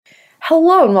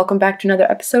Hello and welcome back to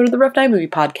another episode of the Rough Night Movie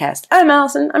Podcast. I'm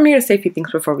Allison. I'm here to say a few things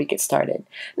before we get started.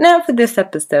 Now for this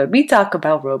episode, we talk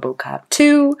about RoboCop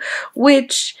 2,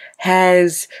 which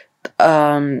has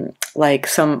some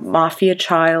mafia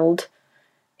child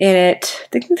in it. I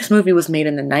think this movie was made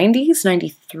in the 90s,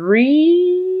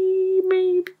 93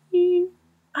 maybe?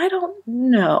 I don't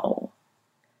know.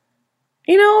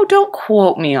 Don't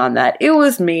quote me on that. It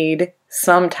was made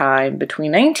sometime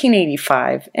between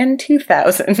 1985 and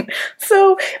 2000.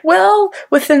 So,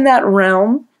 within that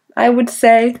realm, I would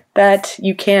say that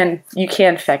you can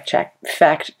fact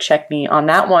check me on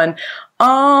that one.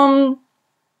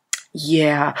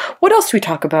 Yeah. What else do we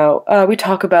talk about? We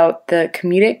talk about the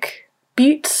comedic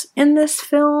beats in this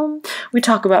film. We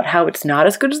talk about how it's not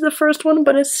as good as the first one,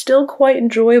 but it's still quite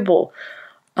enjoyable.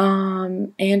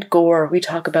 And gore. We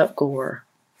talk about gore.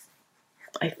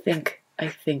 I think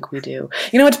we do.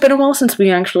 It's been a while since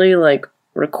we actually,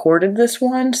 recorded this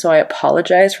one, so I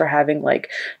apologize for having,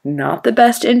 not the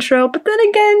best intro. But then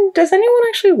again, does anyone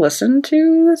actually listen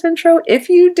to this intro? If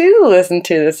you do listen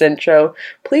to this intro,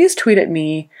 please tweet at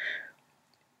me.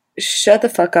 Shut the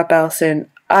fuck up, Allison.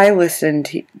 I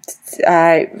listened.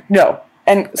 End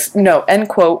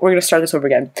quote. We're going to start this over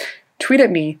again. Tweet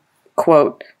at me,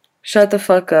 quote, shut the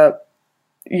fuck up.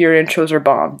 Your intros are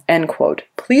bomb, end quote.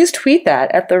 Please tweet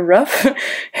that at the Rough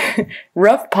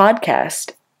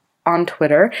Podcast on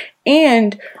Twitter,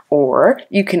 or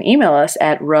you can email us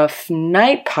at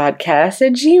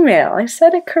roughnightpodcast@gmail.com. I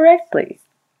said it correctly.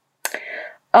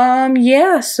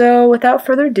 So without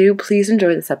further ado, please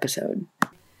enjoy this episode.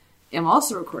 I'm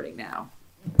also recording now.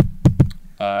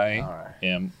 I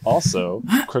am also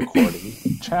recording.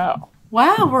 Ciao.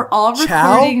 Wow, we're all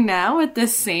recording now at the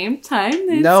same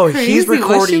time? That's crazy. He's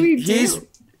recording. What should we do?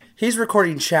 He's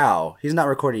recording Chow. He's not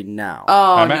recording now.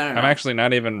 Oh, I'm no. actually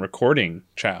not even recording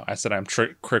Chow. I said I'm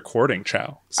recording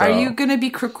Chow. So. Are you going to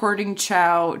be recording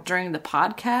Chow during the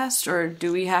podcast, or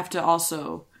do we have to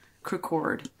also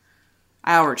record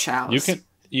our Chows?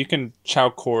 You can Chow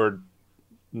cord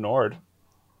Nord.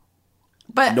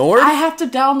 But Nord? I have to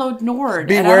download Nord.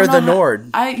 Beware the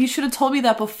Nord. You should have told me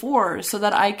that before so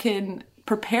that I can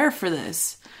prepare for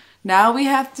this. Now we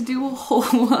have to do a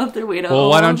whole other way to. Well,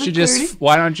 why don't you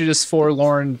just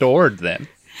forlorn Dord then?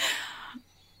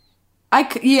 I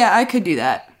could do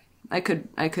that. I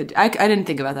didn't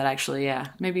think about that actually.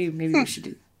 Yeah, maybe we should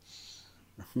do.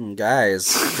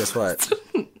 Guys, guess what?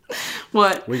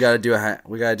 What? We gotta do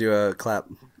a clap.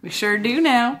 We sure do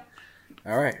now.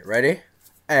 All right, ready?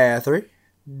 3,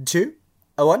 2,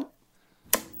 1.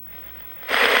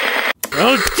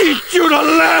 I'll teach you to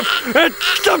laugh at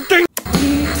something.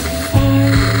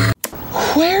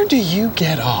 Where do you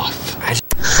get off?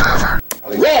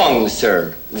 Wrong,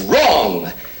 sir.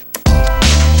 Wrong.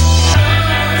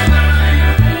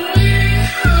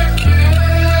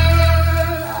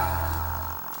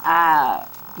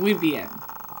 Muy bien.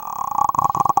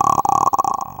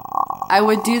 I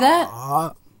would do that,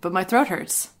 but my throat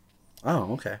hurts.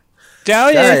 Oh, okay.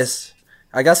 Guys,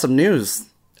 I got some news.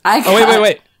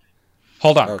 Wait.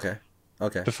 Hold on. Okay.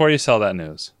 Before you sell that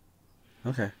news.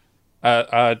 Okay.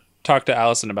 Talked to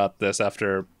Allison about this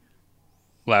after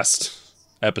we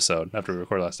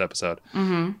recorded last episode.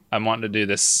 Mm-hmm. I'm wanting to do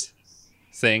this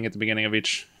thing at the beginning of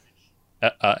each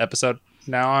episode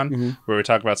now on, where we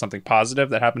talk about something positive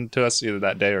that happened to us either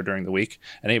that day or during the week,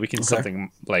 and we can do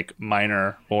something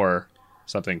minor or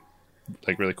something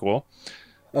really cool.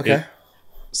 Okay.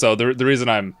 So the reason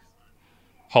I'm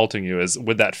halting you is,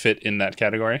 would that fit in that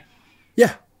category?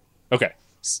 Yeah. Okay.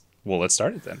 Well, let's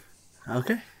start it then.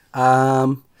 Okay.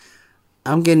 I'm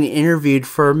getting interviewed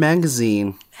for a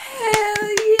magazine. Hell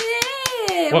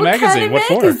yeah! What magazine? Kind of What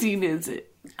for? magazine is it?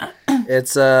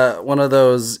 It's one of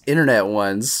those internet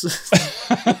ones.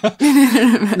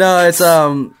 No,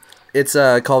 it's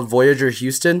called Voyager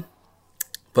Houston,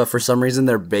 but for some reason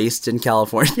they're based in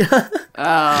California.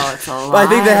 Oh, it's a lie. But I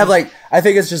think they have I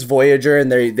think it's just Voyager,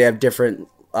 and they have different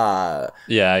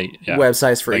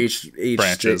websites for each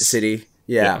branches. city.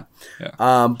 Yeah.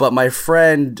 Yeah. But my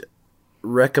friend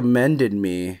recommended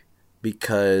me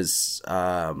because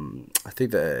I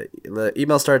think the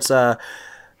email starts, "Hi,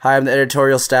 I'm the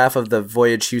editorial staff of the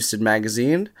Voyage Houston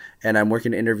magazine, and I'm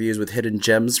working interviews with hidden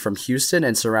gems from Houston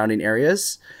and surrounding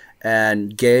areas.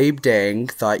 And Gabe Dang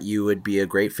thought you would be a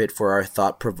great fit for our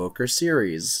Thought Provoker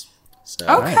series." So,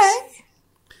 okay. Nice.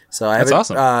 So I That's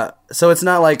haven't. awesome. So it's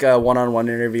not like a one-on-one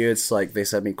interview. It's like they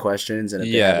send me questions, and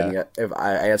if they have Yeah. if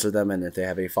I answer them, and if they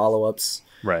have any follow-ups,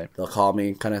 Right. they'll call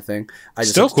me, kind of thing. I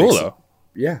just Still have to cool take though.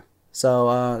 Yeah.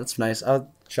 So that's nice.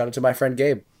 Shout out to my friend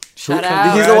Gabe. Shout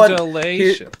out. He's the one.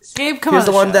 Congratulations. Gabe, come He's on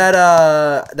the one show.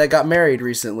 that got married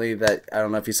recently. That I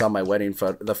don't know if you saw my wedding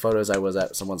the photos. I was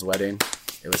at someone's wedding.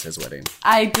 It was his wedding.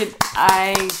 I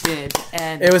did,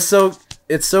 and It was so.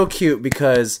 It's so cute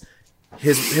because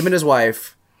him and his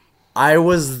wife. I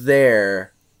was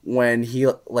there when he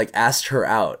asked her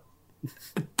out.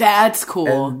 that's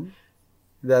cool. And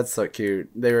that's so cute.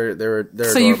 They're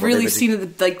So you've adorable. really They-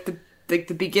 seen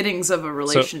the beginnings of a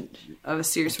of a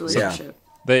serious relationship.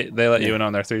 They let you in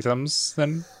on their threesomes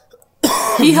then?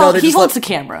 He No, they he just holds let- the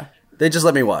camera. They just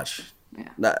let me watch.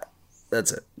 Yeah.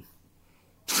 That's it.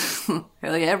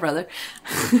 Hell yeah, brother.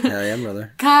 Hell yeah,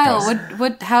 brother.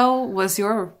 Kyle, how was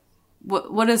your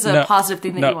what is a No, positive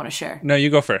thing that no. you want to share? No, you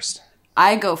go first.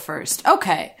 I go first.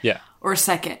 Okay. Yeah. Or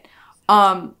second.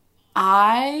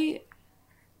 I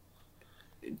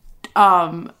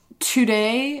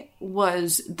today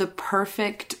was the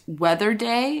perfect weather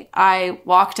day. I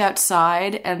walked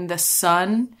outside and the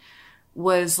sun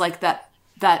was like that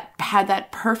had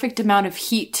that perfect amount of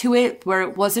heat to it where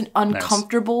it wasn't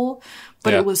uncomfortable,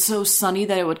 but Yeah. it was so sunny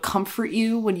that it would comfort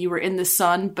you when you were in the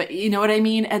sun, but you know what I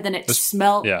mean? And then it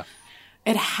smelled Yeah.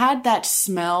 it had that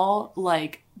smell,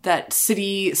 like that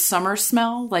city summer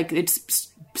smell, like it's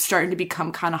starting to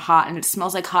become kind of hot and it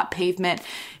smells like hot pavement.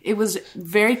 It was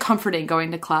very comforting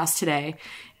going to class today.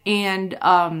 And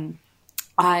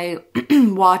I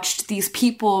watched these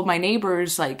people, my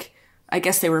neighbors, like, I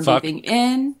guess they were Fuck. moving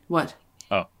in. What?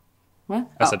 Oh, What?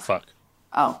 I said fuck.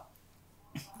 Oh.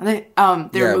 And they Yeah,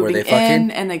 were were moving they fucking?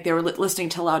 in and like they were listening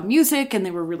to loud music and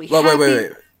they were really Wait, happy.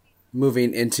 wait.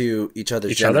 Moving into each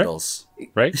other's Each other? genitals.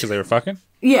 Right? Because they were fucking?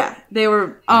 Yeah, they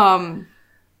were.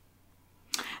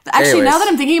 Actually, Anyways. now that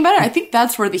I'm thinking about it, I think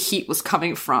that's where the heat was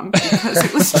coming from because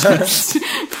it was just.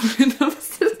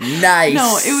 Nice.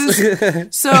 No, it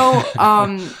was so.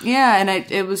 Yeah, and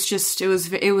it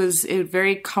was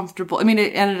very comfortable. I mean,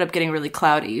 it ended up getting really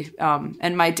cloudy,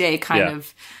 and my day kind Yeah.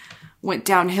 of went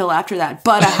downhill after that.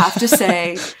 But I have to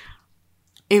say,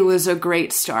 it was a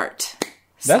great start.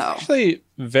 That's So. actually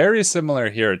very similar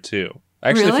here, too.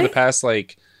 Actually, Really? for the past, I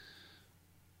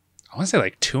want to say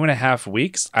 2.5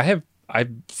 weeks,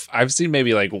 I've seen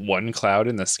maybe one cloud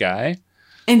in the sky.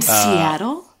 In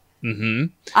Seattle? Mm-hmm.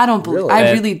 I don't believe. Really? I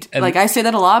And- really and- I say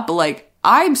that a lot, but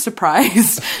I'm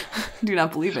surprised. Do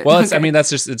not believe it. Well, it's, I Okay. mean, it's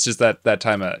just that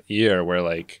time of year where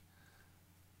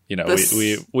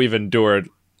we've endured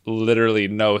literally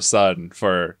no sun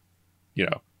for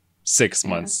 6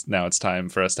 months. Now it's time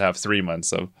for us to have 3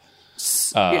 months of.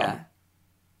 yeah.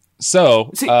 So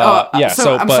See, yeah. so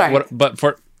So I'm but sorry. but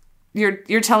for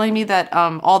You're telling me that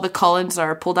all the Cullens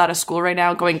are pulled out of school right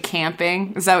now, going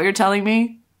camping. Is that what you're telling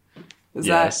me? Is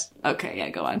Yes. that okay? Yeah,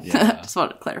 go on. Just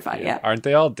wanted to clarify. Yeah. aren't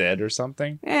they all dead or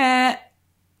something?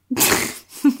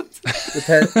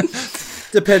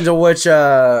 Depends on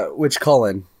which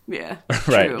Cullen. Yeah.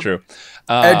 Right. True.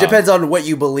 It depends on what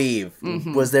you believe.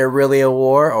 Was there really a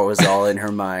war, or was it all in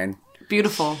her mind?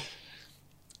 Beautiful.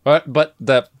 But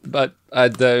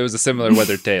it was a similar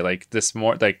weather day. This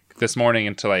morning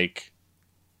until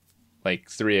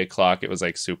 3:00, it was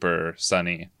super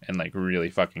sunny and really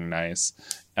fucking nice.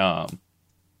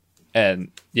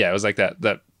 And yeah, it was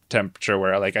that temperature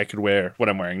where I could wear what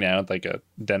I'm wearing now, a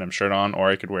denim shirt on, or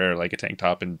I could wear a tank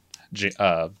top and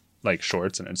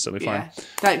shorts, and it'd still be Yeah. fine.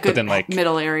 That good then,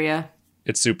 middle area.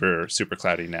 It's super super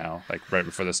cloudy now. Right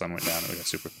before the sun went down, it got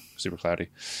super super cloudy.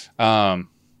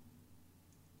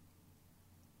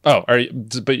 Oh, are you?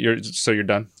 But you're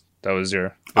done. That was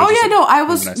your. Oh yeah, no, I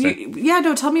was. nice day. Yeah,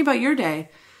 no. Tell me about your day.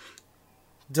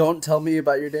 Don't tell me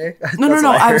about your day. No. That's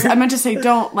what I heard. I meant to say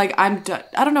don't. I'm done.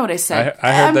 I don't know what I said.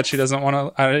 I heard that she doesn't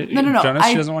want to. No. Jonas,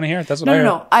 she I- doesn't want to hear it. That's what No, I heard.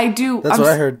 no. I do. That's what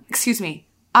I heard. Excuse me.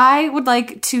 I would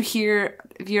like to hear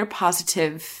your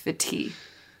positivity.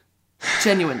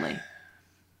 Genuinely.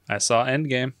 I saw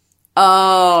Endgame.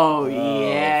 Oh,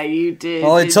 yeah, you did.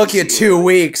 Well, it didn't took you 2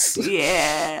 weeks.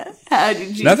 Yeah. How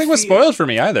did you Nothing was feel? spoiled for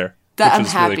me either. That- which I'm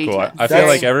was happy really cool. to- I feel That's-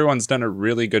 like everyone's done a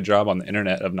really good job on the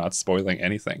internet of not spoiling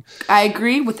anything. I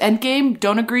agree with Endgame.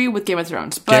 Don't agree with Game of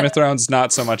Thrones. But Game of Thrones,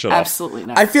 not so much at all. absolutely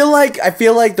not. I feel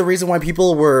like the reason why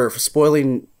people were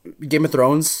spoiling Game of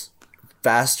Thrones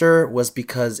faster was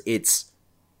because it's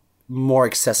more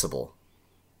accessible.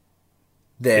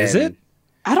 Is it?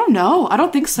 I don't know. I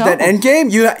don't think so. That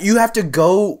Endgame, you have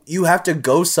to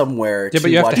go somewhere. Yeah, but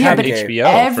you have watch to have Endgame. HBO.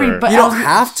 Everybody- You don't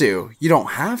have to. You don't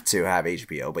have to have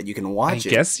HBO, but you can I watch it.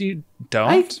 guess you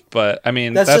don't, but I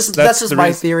mean, that's just the my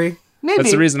reason- theory. Maybe.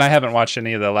 That's the reason I haven't watched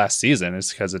any of the last season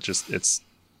is because it's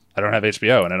I don't have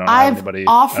HBO and I don't have I've anybody.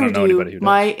 I offered don't know anybody you who does.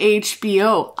 my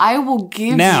HBO. I will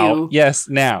give Now, you. yes,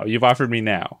 now you've offered me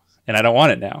now, and I don't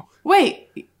want it now. Wait.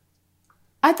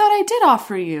 I thought I did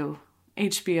offer you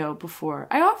HBO before.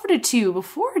 I offered it to you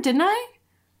before, didn't I?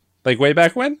 Like way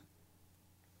back when?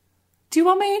 Do you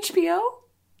want my HBO?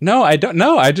 No, I don't.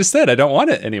 No, I just said I don't want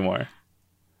it anymore.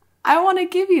 I want to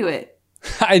give you it.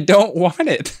 I don't want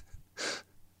it.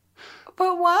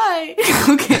 But why?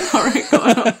 Okay, all right, go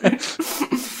on.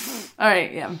 All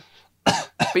right, yeah.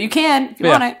 But you can if you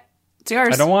want it. It's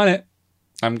yours. I don't want it.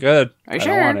 I'm good. Are you I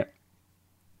sure? don't want it.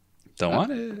 Don't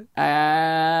want it.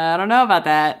 I don't know about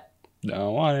that.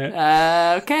 Don't want it.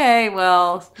 Okay,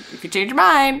 well, if you change your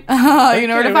mind, you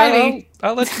know where to find me.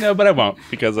 I'll let you know, but I won't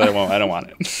because I won't. I don't want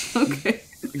it. Okay.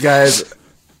 Guys,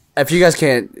 if you guys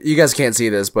can't see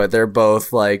this, but they're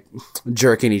both like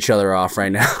jerking each other off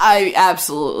right now. I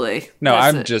absolutely. No, That's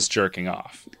I'm it. just jerking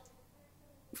off.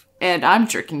 And I'm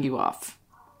jerking you off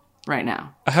right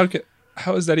now.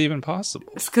 How is that even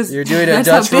possible? It's because You're doing a that's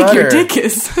Dutch how big your rudder. dick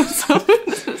is.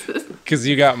 Because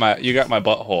you got my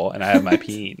butthole and I have my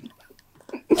peen.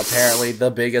 Apparently the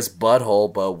biggest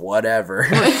butthole, but whatever.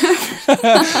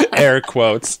 Air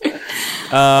quotes.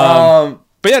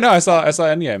 But yeah, no, I saw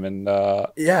Endgame and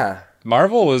Yeah.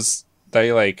 Marvel was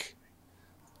they like.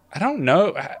 I don't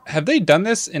know. Have they done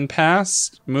this in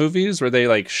past movies where they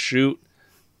like shoot?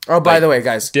 Oh, by Like, the way,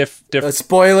 guys, different.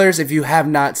 spoilers if you have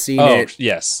not seen Oh it.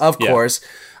 yes, Of yeah. course.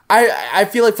 I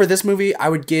feel like for this movie, I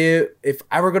would give, if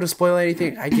I were going to spoil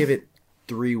anything, I'd give it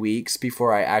 3 weeks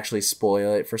before I actually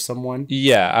spoil it for someone.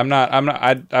 Yeah,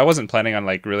 I wasn't planning on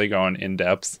like really going in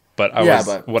depth, but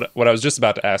what I was just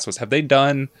about to ask was, have they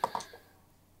done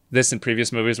this in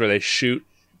previous movies where they shoot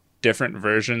different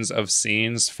versions of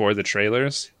scenes for the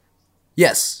trailers?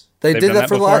 Yes. They They've did done that that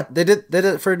for before? they did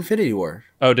it for Infinity War.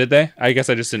 Oh, did they? I guess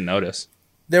I just didn't notice.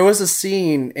 There was a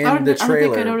scene in I don't the think I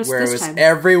trailer noticed where it this was time.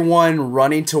 everyone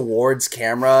running towards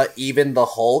camera, even the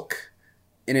Hulk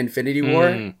in Infinity War,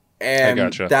 and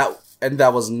gotcha.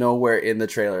 that was nowhere in the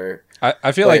trailer.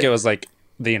 I feel like But- it was like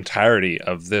the entirety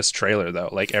of this trailer though,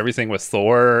 like everything with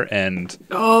Thor and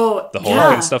Oh, the Hulk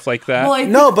yeah. and stuff like that. Well, I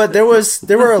No, but there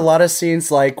were a lot of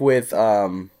scenes like with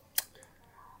like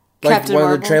Captain one of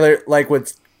Marvel? the trailer, like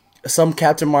with some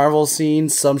Captain Marvel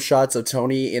scenes, some shots of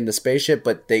Tony in the spaceship,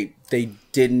 but they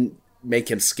didn't make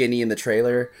him skinny in the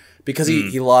trailer because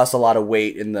he lost a lot of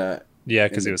weight in the Yeah,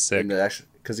 because he was sick.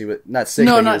 because he was not sick,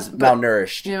 No, but not- he was but-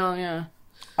 malnourished. yeah.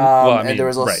 Well, I mean, and there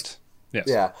was also, right. Yes.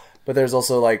 yeah, but there's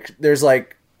also like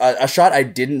a shot I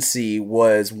didn't see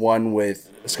was one with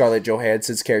Scarlett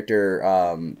Johansson's character,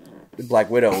 Black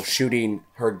Widow, shooting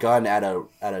her gun at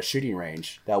a shooting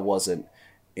range. That wasn't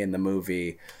in the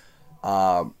movie.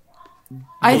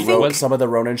 I think Some of the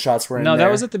Ronin shots were in No, there.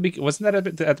 that was at the wasn't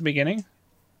that at the beginning?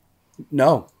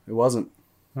 No, it wasn't.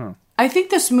 I think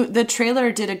the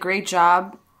trailer did a great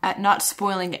job at not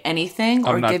spoiling anything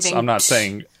or giving. I'm not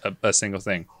saying a single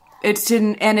thing. It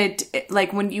didn't, and it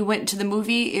like when you went to the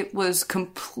movie, it was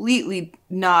completely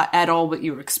not at all what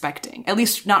you were expecting. At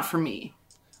least not for me.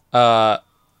 I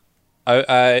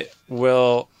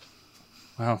will.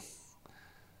 Well,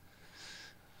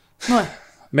 What?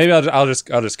 maybe I'll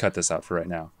just cut this out for right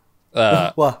now.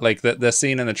 What? Like the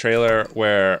scene in the trailer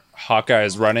where Hawkeye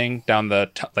is running down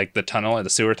the tunnel, the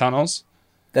sewer tunnels.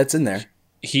 That's in there.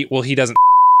 He doesn't.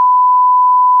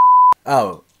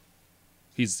 Oh,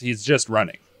 He's just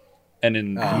running, and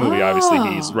in the movie, obviously,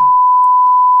 he's.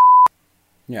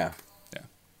 yeah.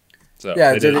 So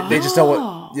Yeah, they they, did, they just don't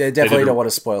want. Yeah, definitely did- don't want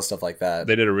to spoil stuff like that.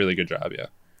 they did a really good job. Yeah.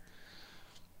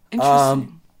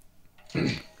 Interesting.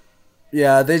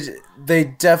 Yeah, they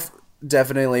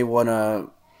definitely want to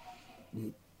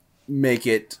make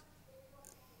it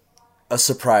a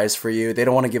surprise for you. They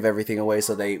don't want to give everything away,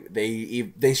 so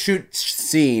they shoot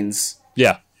scenes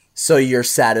Yeah. so you're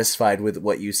satisfied with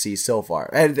what you see so far.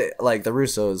 And like the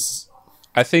Russos,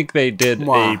 I think they did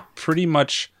Mwah. a pretty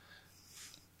much.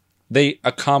 They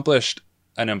accomplished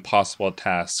an impossible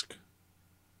task.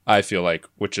 I feel like,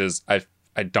 which is I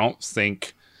don't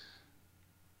think.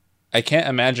 I can't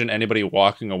imagine anybody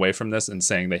walking away from this and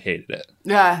saying they hated it.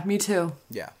 Yeah, me too.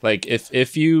 yeah. Like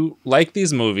if you like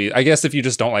these movies, I guess if you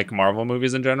just don't like Marvel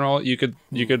movies in general, you could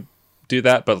do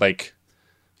that, but like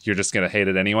you're just gonna hate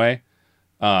it anyway.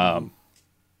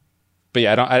 But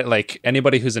yeah, I like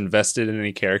anybody who's invested in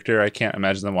any character. I can't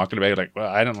imagine them walking away like, well,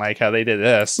 I didn't like how they did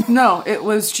this. No, it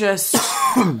was just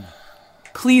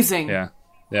pleasing. Yeah,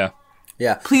 yeah.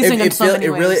 Yeah. Pleasing in so many it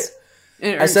really ways.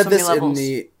 I said this in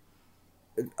the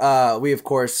we of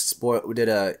course we did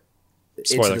a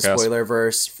Spoiler into the cast. spoiler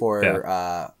verse for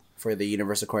Yeah. For the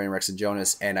universe according to Rex and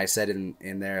Jonas, and I said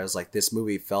in there I was like, this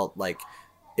movie felt like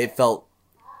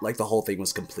the whole thing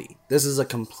was complete. This is a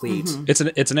complete It's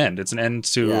an end. It's an end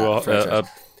to Yeah, franchise.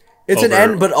 It's an over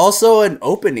end, but also an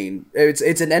opening. It's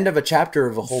an end of a chapter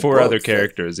of a whole 4 book other that-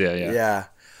 characters. Yeah.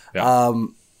 Yeah.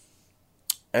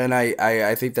 And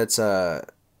I think that's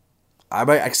I'm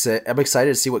excited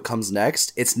to see what comes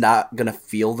next. It's not gonna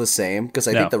feel the same because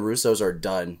I No. think the Russos are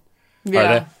done.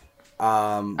 Yeah.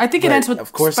 I think it but ends with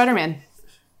of course- Spider-Man.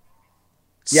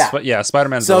 Yeah.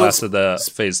 Spider-Man's So the last of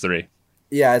the Phase 3.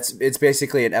 Yeah, it's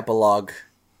basically an epilogue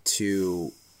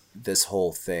to this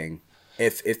whole thing.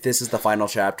 If this is the final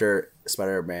chapter,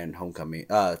 Spider-Man: Homecoming,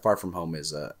 Far From Home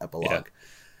is a epilogue.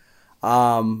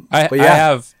 I But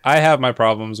yeah. I have my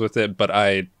problems with it, but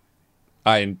I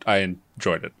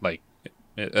enjoyed it. Like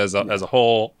as a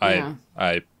whole, Yeah.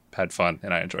 I had fun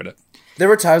and I enjoyed it. There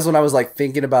were times when I was like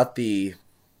thinking about the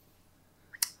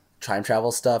time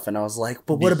travel stuff, and I was like,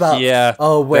 "But what about?" Yeah,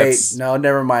 Oh wait, that's- no,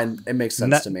 never mind. It makes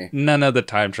sense to me. None of the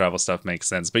time travel stuff makes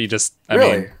sense, but you just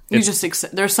Really? I mean, You just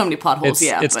there's so many plot holes.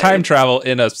 it's but- time travel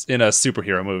in a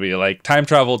superhero movie. Like time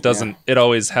travel doesn't it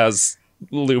always has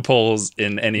loopholes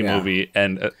in any Yeah. movie,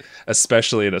 and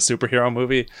especially in a superhero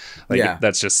movie. Like Yeah.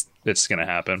 it's gonna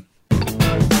happen.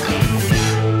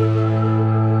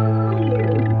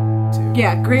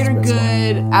 Yeah, greater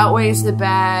good outweighs the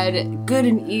bad, good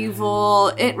and evil.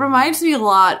 It reminds me a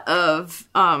lot of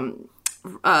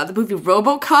the movie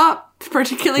RoboCop,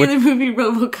 particularly the movie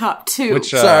RoboCop 2. Which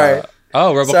Sorry.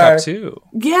 RoboCop Sorry. 2.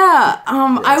 Yeah,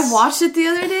 I watched it the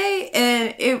other day,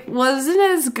 and it wasn't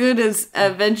as good as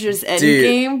Avengers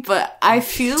Endgame, but I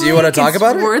feel do you like wanna talk it's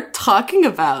about it? worth talking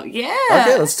about. Yeah.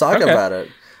 Okay, let's talk Okay. about it.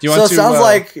 Do you want so to, it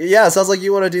sounds like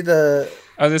you want to do the.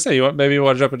 I was gonna say, maybe you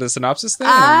want to jump into the synopsis thing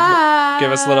and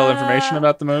give us a little information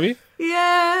about the movie?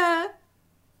 Yeah.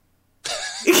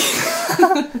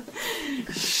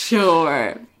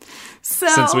 Sure. So,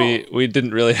 Since we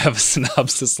didn't really have a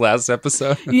synopsis last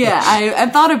episode. yeah, I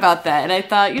thought about that, and I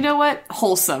thought, you know what,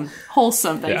 wholesome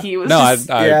that Yeah. he was. No, just,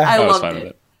 Yeah. I was loved fine with it.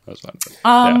 it. I was fine with it.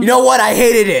 Yeah. You know what? I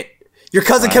hated it. Your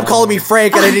cousin kept calling me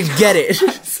Frank, and I didn't get it.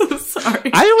 So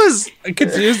sorry. I was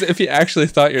confused if you actually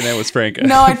thought your name was Frank.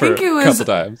 No, I for think it a was. couple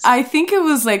times. I think it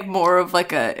was like more of like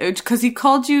because he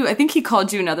called you. I think he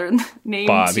called you another name.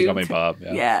 Bob. too. He called me Bob.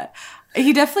 Yeah. Yeah.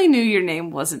 He definitely knew your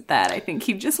name wasn't that. I think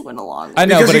he just went along. I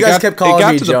know, Because but you it guys got, kept calling it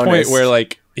got me to the Jonas. point where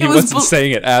like he It was wasn't bel-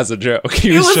 saying it as a joke.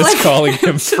 He It was just like- calling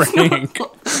him just Frank.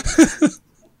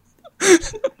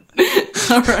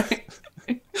 All right.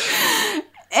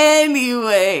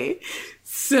 Anyway,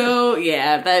 so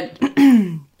yeah, that.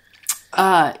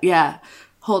 Yeah.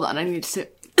 Hold on, I need to.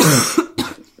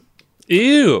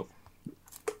 Ew.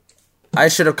 I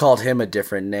should have called him a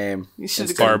different name. You should have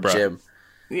instead of Barbara. Jim.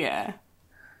 Yeah.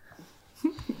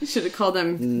 You should have called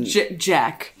him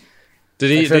Jack.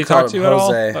 Did I he should've talk called to him you at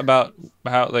all Jose. about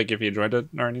how like if he enjoyed it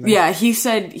or anything? Yeah, he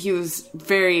said he was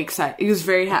very excited. He was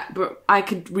very happy. I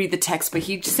could read the text, but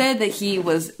he said that he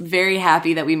was very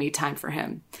happy that we made time for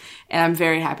him, and I'm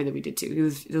very happy that we did too. It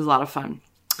was a lot of fun.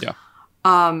 Yeah.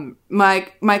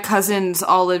 My cousins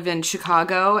all live in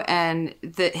Chicago, and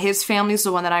his family's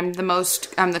the one that I'm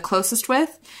the closest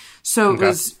with. So it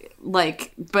was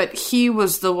like, but he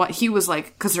was the one. He was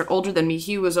like, because they're older than me.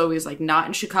 He was always like not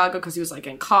in Chicago because he was like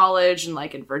in college and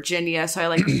like in Virginia. So I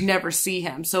like never see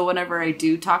him. So whenever I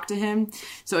do talk to him,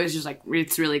 so it's just like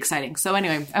it's really exciting. So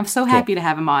anyway, I'm so happy to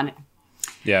have him on.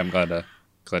 Yeah, I'm glad to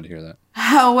hear that.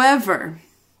 However,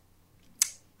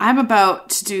 I'm about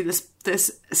to do this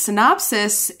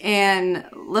synopsis, and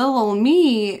little old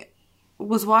me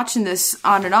was watching this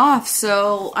on and off,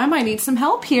 so I might need some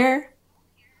help here.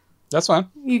 That's fine.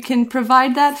 You can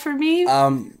provide that for me,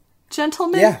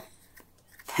 gentlemen? Yeah.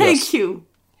 Thank you.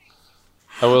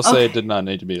 I will say it did not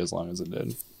need to be as long as it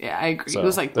did. Yeah, I agree. So It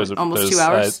was like there's almost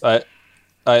there's- 2 hours.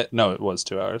 I no, it was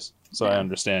 2 hours. So I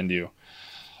understand you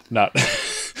not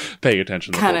paying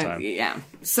attention the whole Kind of, time. yeah.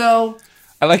 So,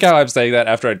 I like how I'm saying that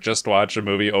after I just watched a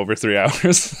movie over 3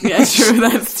 hours. yeah, true,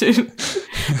 that's true.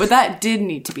 But that did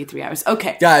need to be 3 hours.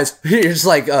 Okay. Guys, you're just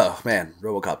like, oh man,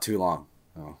 RoboCop too long.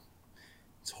 Oh,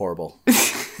 it's horrible.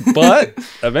 But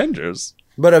Avengers.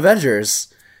 But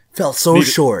Avengers felt so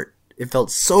short. It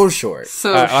felt so short.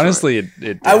 So short. Honestly,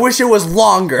 it I wish it was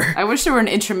longer. I wish there were an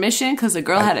intermission because the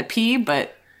girl had to pee,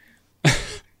 but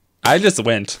I just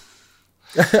went.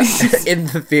 In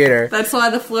the theater. that's why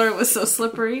the floor was so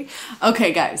slippery.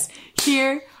 Okay, guys,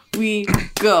 here we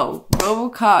go.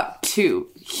 RoboCop 2.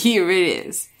 Here it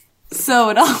is. So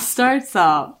it all starts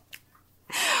off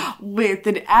with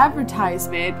an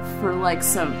advertisement for like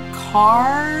some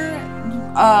car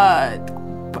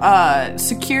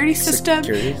security system.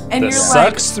 Security? And The you're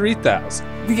Sucks 3000.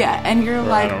 Yeah, and you're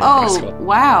like, on a oh, bicycle.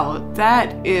 wow,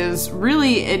 that is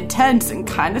really intense and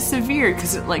kind of severe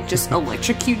because it like just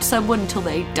electrocutes someone until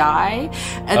they die.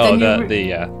 And Oh, then the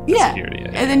yeah, security.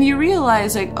 Yeah. and then you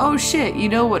realize like, oh shit, you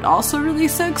know what also really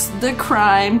sucks? The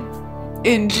crime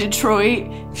in Detroit.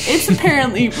 It's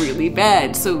apparently really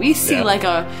bad. So we see Yeah.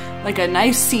 like a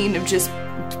nice scene of just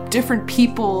different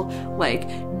people like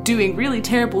doing really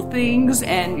terrible things,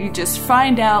 and you just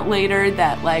find out later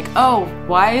that like, oh,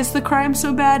 why is the crime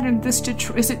so bad in this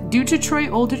Detroit? Is it New Detroit,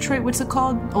 Old Detroit? What's it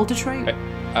called? Old Detroit?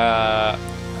 I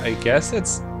guess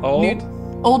it's old.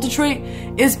 Old Detroit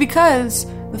is because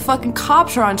the fucking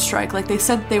cops are on strike like they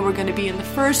said they were going to be in the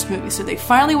first movie. So they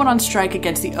finally went on strike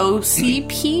against the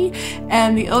OCP,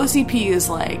 and the OCP is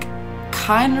like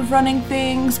kind of running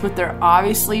things, but they're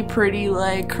obviously pretty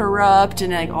like corrupt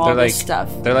and like all They're this like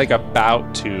stuff. They're like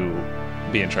about to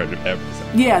be in charge of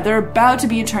everything. Yeah, they're about to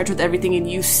be in charge with everything, and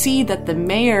you see that the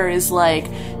mayor is like,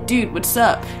 dude, what's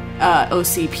up,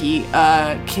 OCP?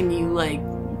 Can you like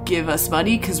give us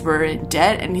money because we're in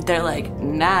debt? And they're like,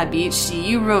 nah, bitch,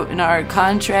 you wrote in our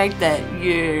contract that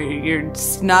you're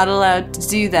not allowed to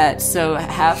do that, so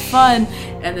have fun.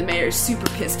 And the mayor's super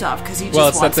pissed off because he just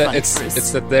wants money for his...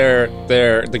 it's that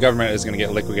the government is going to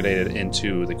get liquidated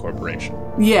into the corporation.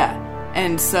 Yeah,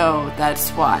 and so that's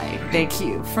why. Thank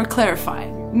you for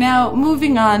clarifying. Now,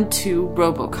 moving on to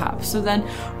RoboCop. So then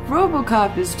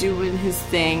RoboCop is doing his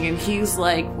thing, and he's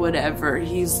like, whatever.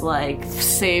 He's like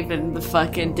saving the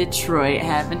fucking Detroit,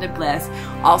 having a blast.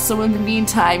 Also, in the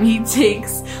meantime, he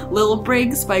takes little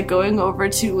breaks by going over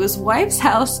to his wife's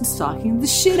house and stalking the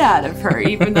shit out of her,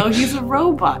 even though he's a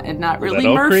robot and not really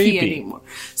Little Murphy creepy. anymore.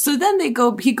 So then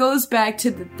he goes back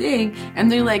to the thing, and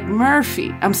they're like,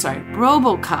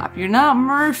 RoboCop, you're not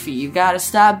Murphy. You gotta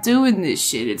stop doing this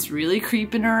shit. It's really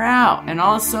creeping her out. And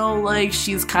also, like,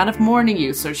 she's kind of mourning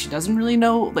you, so she doesn't really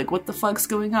know, like, what the fuck's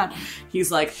going on.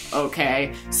 He's like,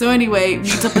 okay. So anyway,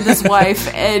 meets up with his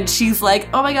wife, and she's like,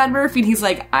 oh my god, Murphy. And he's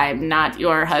like, I'm not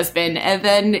your husband. And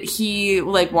then he,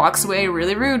 like, walks away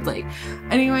really rudely.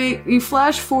 Anyway, you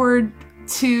flash forward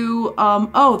to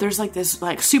there's like this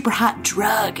like super hot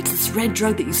drug. It's this red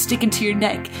drug that you stick into your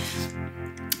neck.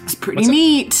 It's pretty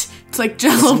neat. It's like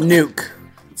Jello. Nuke.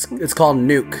 It's called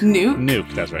Nuke.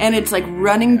 Nuke, that's right. And it's like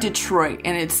running Detroit,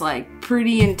 and it's like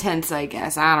pretty intense, I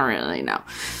guess. I don't really know.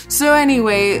 So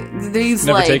anyway, these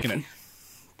Never like taken it.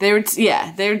 they're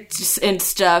just and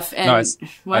stuff. And No,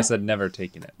 I said never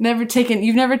taken it. never taken.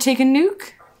 You've never taken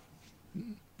Nuke?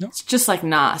 No. It's just like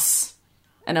NOS.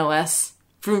 NOS.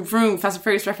 Vroom vroom, Fast and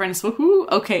Furious reference. Woohoo!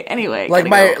 Okay, anyway. Like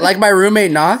gotta go. my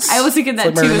roommate Nos. I was thinking that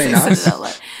It's like too my as roommate I said Nos. it out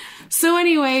loud. So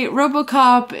anyway,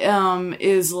 RoboCop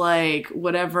is like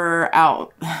whatever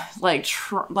out like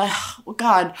oh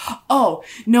god. Oh,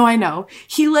 no, I know.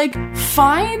 He like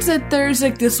finds that there's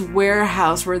like this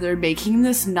warehouse where they're making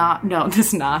this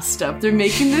NOS stuff. They're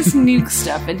making this nuke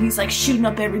stuff, and he's like shooting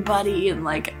up everybody and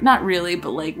like not really,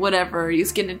 but like whatever.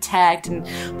 He's getting attacked and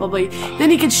blah blah. Then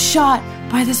he gets shot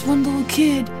by this one little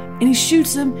kid, and he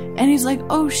shoots him, and he's like,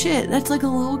 "Oh shit, that's like a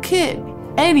little kid."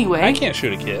 Anyway, I can't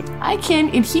shoot a kid. I can,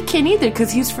 and he can't either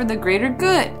because he's for the greater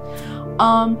good.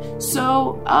 And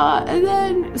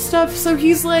then stuff. So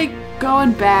he's like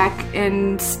going back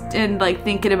and like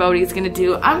thinking about what he's gonna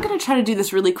do. I'm gonna try to do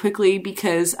this really quickly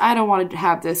because I don't want to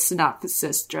have this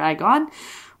synopsis drag on.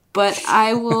 But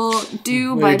I will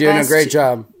do my best. You're doing a great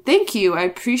job. Thank you. I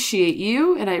appreciate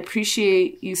you, and I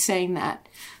appreciate you saying that.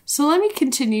 So let me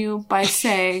continue by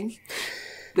saying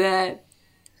that.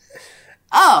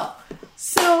 Oh.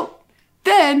 So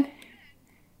then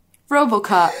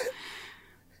RoboCop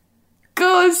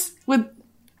goes with.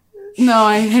 No,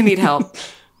 I need help.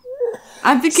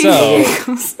 I'm thinking.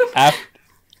 So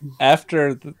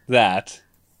after that,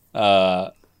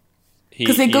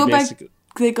 because they go back.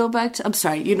 They go back to. I'm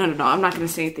sorry. No. I'm not going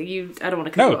to say anything. I don't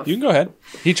want to cut you No, off. you can go ahead.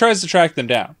 He tries to track them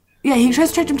down. Yeah, he tries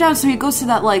to track him down, so he goes to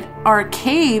that, like,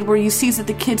 arcade where he sees that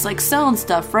the kid's, like, selling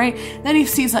stuff, right? Then he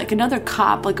sees, like, another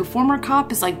cop, like, a former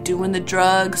cop is, like, doing the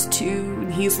drugs, too,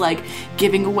 and he's, like,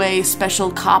 giving away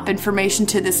special cop information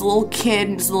to this little kid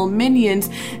and his little minions,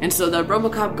 and so the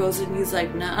RoboCop goes in and he's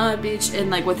like, nah, bitch,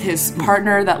 and, like, with his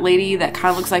partner, that lady that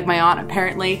kind of looks like my aunt,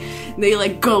 apparently, they,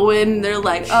 like, go in, and they're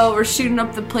like, oh, we're shooting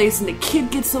up the place, and the kid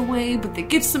gets away, but they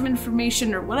get some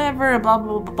information or whatever, blah,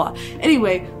 blah, blah, blah.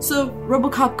 Anyway, so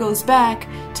RoboCop goes back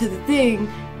to the thing,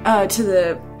 to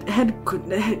the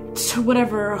to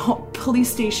whatever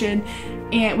police station,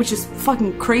 and which is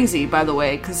fucking crazy, by the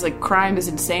way, because like crime is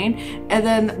insane. And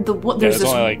then there's this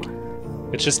only like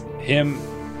it's just him,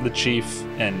 the chief,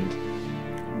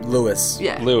 and Lewis.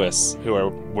 Yeah. Lewis, who are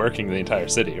working the entire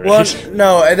city, right? Well,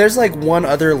 no, and there's like one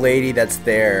other lady that's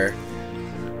there.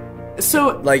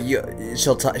 So Like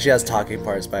she has talking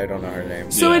parts, but I don't know her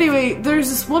name. So Yeah. anyway, there's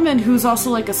this woman who's also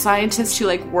like a scientist. She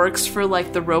like works for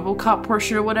like the RoboCop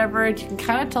portion or whatever, and you can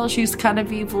kind of tell she's kind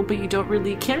of evil, but you can't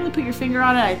really put your finger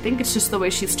on it. I think it's just the way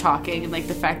she's talking and like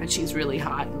the fact that she's really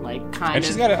hot and like kind And of.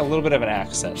 she's got a little bit of an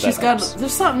accent. She's got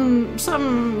there's something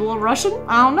a little Russian.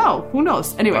 I don't know. Who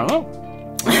knows? Anyway, I don't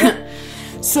know.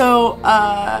 so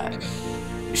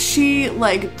she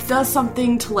like does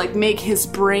something to like make his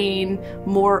brain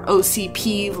more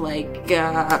OCP like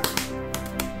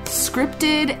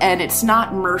scripted, and it's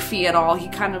not Murphy at all. He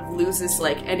kind of loses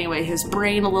like anyway his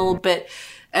brain a little bit,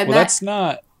 and Well, that's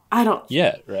not I don't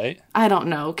yet, right? I don't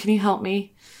know. Can you help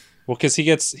me? Well, because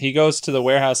he goes to the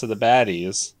warehouse of the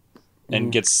baddies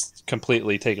and gets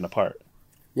completely taken apart.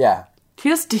 Yeah. He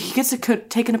gets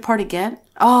taken apart again.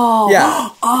 Oh Yeah.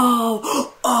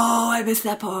 Oh, I missed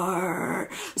that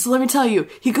part. So let me tell you,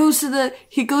 he goes.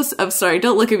 I'm sorry,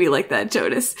 don't look at me like that,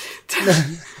 Jonas.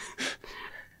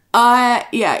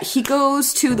 Yeah, he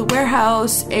goes to the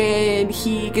warehouse and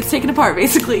he gets taken apart,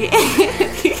 basically.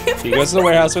 He goes to the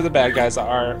warehouse where the bad guys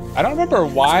are. I don't remember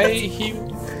why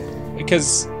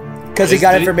because Because he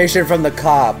got information from the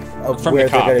cop of from where the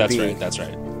cop. they're That's going to be. right. That's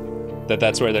right.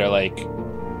 That's where they're like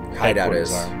Hideout headquarters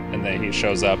is. are. And then he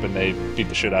shows up and they beat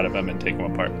the shit out of him and take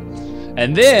him apart.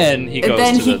 And then he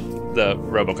goes to the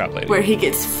RoboCop lady. where he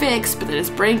gets fixed, but then his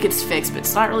brain gets fixed, but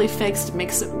it's not really fixed. It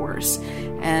makes it worse,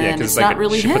 and Yeah, because it's not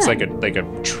really she him. puts like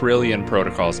a trillion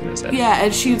protocols in his head. Yeah,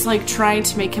 and she's like trying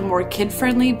to make him more kid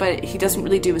friendly, but he doesn't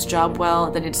really do his job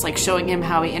well. Then it's like showing him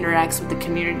how he interacts with the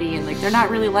community, and like they're not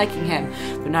really liking him,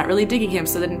 they're not really digging him.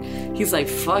 So then he's like,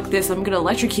 "Fuck this! I'm gonna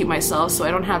electrocute myself so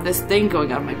I don't have this thing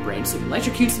going on in my brain." So he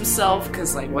electrocutes himself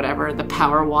because like whatever the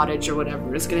power wattage or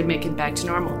whatever is gonna make him back to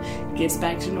normal. He gets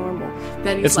back to normal.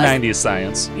 Then he's It's like, 90s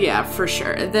science. yeah, for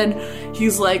sure. And then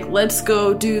he's like, let's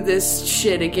go do this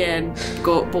shit again,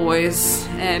 goat boys,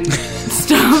 and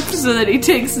stuff. So then he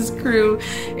takes his crew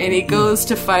and he goes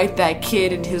to fight that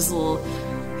kid and his little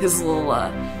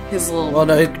Well,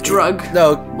 no, drug.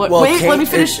 No, What, well, wait, Kane, let me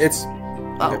finish. It's.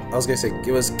 Oh. I was gonna say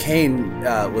it was Kane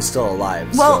was still alive,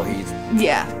 Well, so he's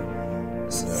yeah.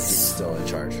 still in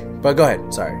charge. But go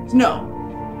ahead. Sorry. No.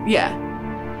 Yeah.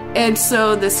 And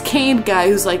so this Kane guy,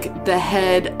 who's like the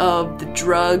head of the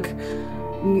drug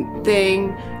thing,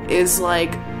 is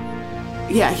like,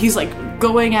 yeah, he's like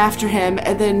going after him,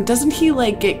 and then doesn't he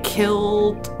like get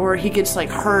killed or he gets like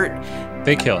hurt?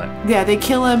 They kill him. Yeah, they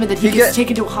kill him, and then he He gets get-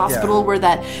 taken to a hospital where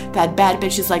that bad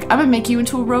bitch is like, I'm gonna make you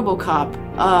into a RoboCop,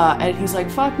 and he's like,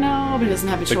 fuck no, but he doesn't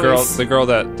have a The choice. girl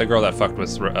that fucked with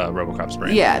RoboCop's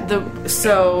brain. Yeah,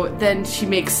 so then she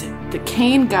makes the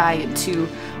Kane guy into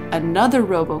another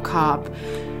RoboCop,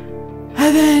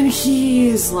 and then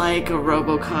he's like a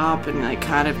RoboCop and like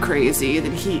kind of crazy. And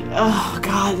then oh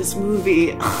god, this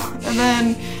movie. And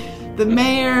then the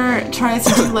mayor tries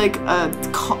to do like a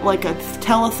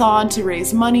telethon to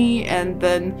raise money, and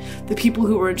then the people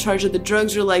who were in charge of the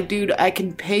drugs are like, dude, I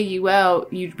can pay you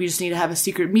out, we just need to have a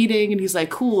secret meeting. And he's like,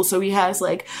 cool. So he has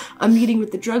like a meeting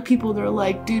with the drug people. They're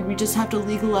like, dude, we just have to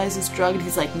legalize this drug. And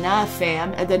he's like, nah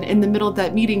fam. And then in the middle of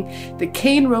that meeting, the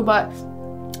Kane robot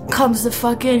comes the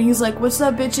fuck in. He's like, what's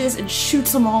up bitches, and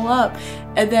shoots them all up.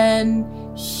 And then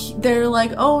they're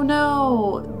like, oh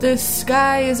no, this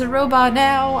guy is a robot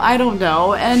now. I don't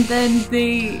know. And then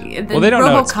they don't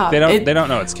RoboCop, know they don't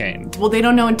know it's Kane. Well, they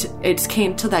don't know it's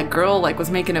Kane till that girl like was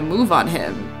making a move on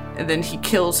him, and then he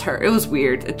kills her. It was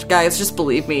weird. Guys, just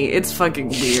believe me, it's fucking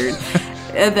weird.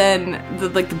 And then the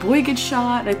boy gets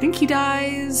shot, and I think he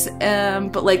dies,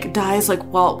 but like dies like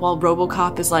while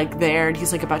RoboCop is like there, and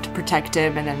he's like about to protect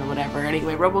him, and then whatever.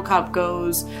 Anyway, RoboCop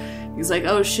goes. He's like,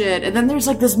 oh shit. And then there's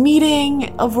like this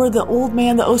meeting of where the old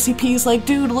man, the OCP, is like,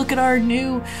 dude, look at our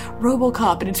new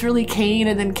RoboCop. And it's really Kane.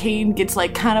 And then Kane gets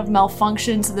like kind of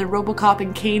malfunctions. And then RoboCop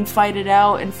and Kane fight it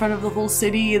out in front of the whole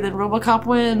city. And then RoboCop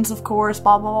wins, of course,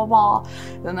 blah, blah, blah, blah.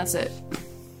 And then that's it.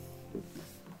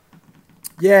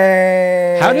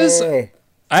 Yay! How does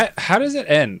it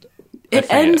end? It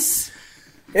ends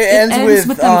It ends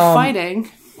with them fighting.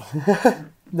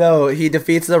 No, he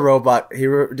defeats the robot. He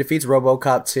defeats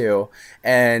RoboCop 2,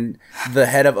 and the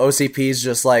head of OCP is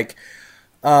just like,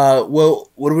 well,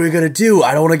 what are we gonna do?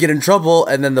 I don't want to get in trouble.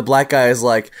 And then the black guy is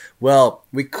like, well,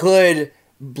 we could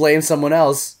blame someone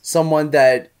else, someone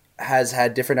that has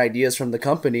had different ideas from the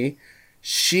company.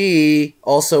 She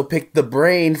also picked the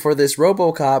brain for this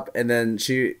RoboCop, and then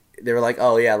they were like,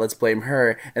 oh yeah, let's blame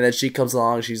her. And then she comes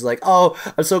along, she's like, oh,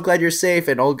 I'm so glad you're safe.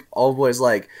 And old boy's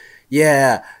like,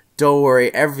 yeah, don't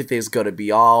worry, everything's gonna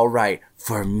be all right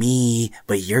for me,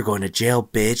 but you're going to jail,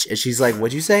 bitch. And she's like,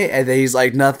 what'd you say? And then he's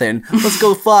like, nothing. Let's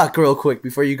go fuck real quick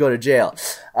before you go to jail.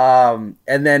 And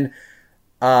then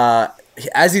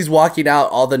as he's walking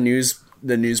out, all the news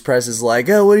press is like,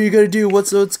 oh, what are you gonna do?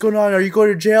 What's going on? Are you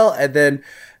going to jail? And then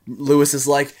Lewis is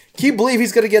like, can you believe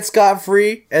he's gonna get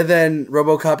scot-free? And then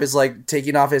RoboCop is like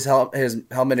taking off his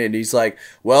helmet, and he's like,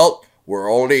 well, we're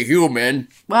only human.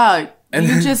 Wow,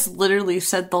 you just literally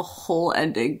said the whole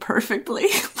ending perfectly.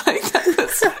 Like that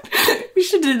was, we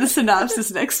should do the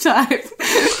synopsis next time.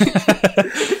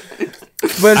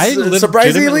 But I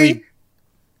surprisingly,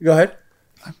 go ahead.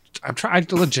 I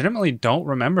legitimately don't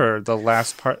remember the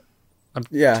last part.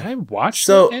 Yeah. Did I watch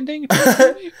So- the ending?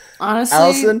 Honestly,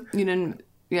 Allison? you didn't.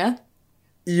 Yeah.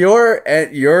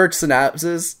 Your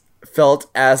synopsis felt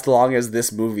as long as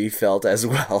this movie felt as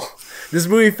well. This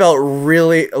movie felt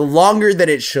really longer than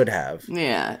it should have.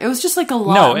 Yeah, it was just like a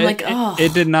lot. No, I'm like, oh,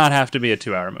 it did not have to be a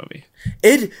 2-hour movie.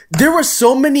 There were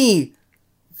so many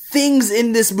things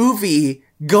in this movie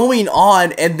going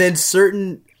on, and then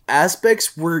certain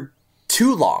aspects were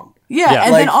too long. yeah,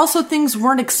 and like- then also things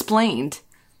weren't explained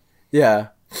Yeah.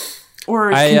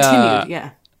 or I, continued. Yeah,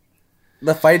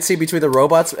 The fight scene between the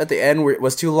robots at the end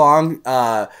was too long.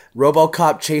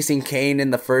 RoboCop chasing Kane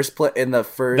in the first part.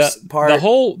 The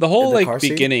whole the like car scene?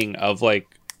 beginning of like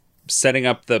setting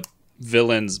up the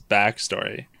villain's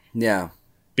backstory, Yeah.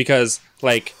 because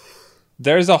like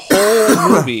there's a whole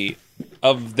movie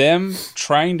of them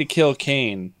trying to kill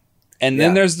Kane, and then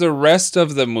Yeah. there's the rest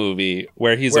of the movie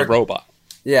where he's a robot.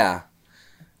 Yeah.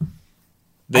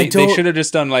 They don't- should have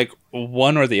just done like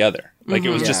one or the other. Like it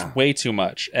was Yeah. just way too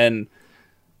much. And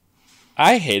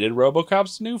I hated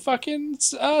RoboCop's new fucking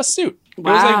suit. It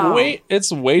was Wow. like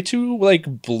it's way too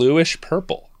like bluish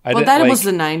purple. well, that was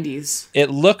the '90s. It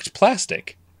looked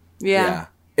plastic. Yeah.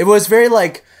 It was very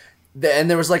like, and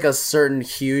there was like a certain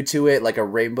hue to it, like a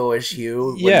rainbowish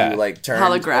hue. Yeah. When you like turn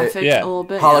Holographic Yeah. a little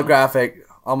bit. holographic,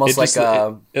 almost It like just,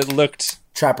 a it looked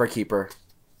Trapper Keeper.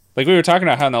 like we were talking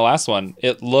about how in the last one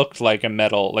it looked like a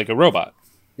metal, like a robot.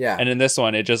 Yeah. And in this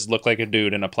one, it just looked like a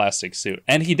dude in a plastic suit.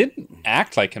 And he didn't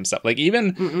act like himself. Like,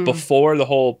 even before the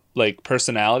whole, like,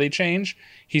 personality change,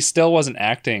 he still wasn't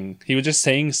acting. He was just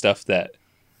saying stuff that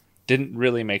didn't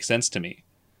really make sense to me.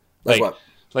 Like Like, what?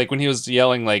 like when he was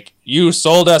yelling, like, you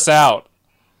sold us out.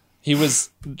 He was,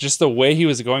 just the way he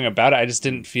was going about it, I just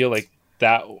didn't feel like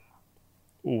that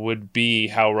would be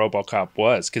how RoboCop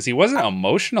was. Because he wasn't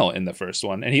emotional in the first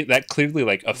one. And that clearly,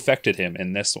 like, affected him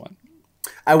in this one.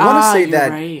 I want to say you're that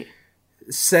right.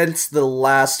 since the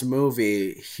last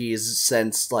movie, he's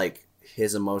since like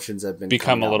his emotions have been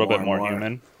Become coming a out little bit and more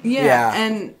human. Yeah, Yeah.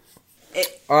 and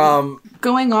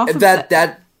going off of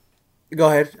that. Go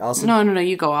ahead, Allison. No,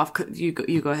 you go off. You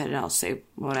go ahead, and I'll say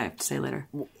what I have to say later.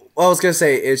 Well, I was gonna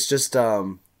say it's just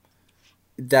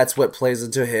that's what plays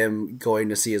into him going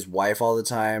to see his wife all the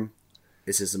time.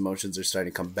 Is his emotions are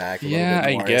starting to come back a Yeah, little bit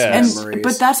I more. guess. His And memories.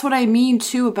 but that's what I mean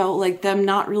too about like them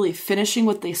not really finishing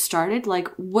what they started. Like,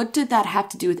 what did that have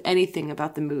to do with anything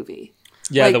about the movie?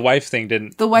 Yeah, Like, the wife thing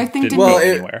didn't. the wife thing didn't go make-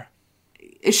 anywhere.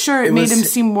 Sure, it It made was- him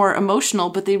seem more emotional,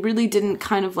 but they really didn't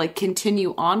kind of like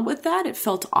continue on with that. It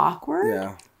felt awkward,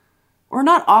 yeah. or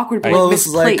not awkward, but Well, it like was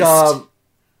misplaced. like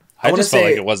I wanna just felt say-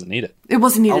 like it wasn't needed. it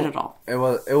wasn't needed at all.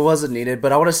 it wasn't needed,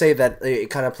 but I want to say that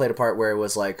it kind of played a part where it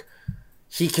was like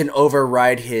he can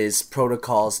override his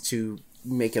protocols to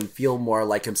make him feel more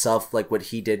like himself, like what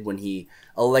he did when he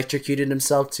electrocuted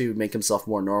himself to make himself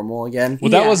more normal again. Well,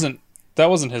 Yeah. that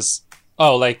wasn't his.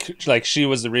 Oh, like she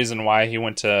was the reason why he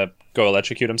went to go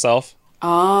electrocute himself.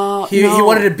 Oh, He no.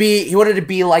 wanted to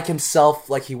be like himself,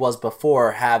 like he was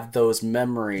before, have those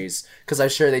memories. Because I'm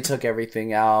sure they took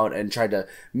everything out and tried to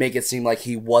make it seem like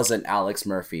he wasn't Alex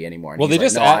Murphy anymore. And Well, he's they like,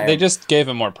 just "No, I they am." just gave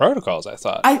him more protocols. I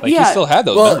thought he yeah. still had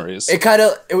those well, memories. It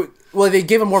they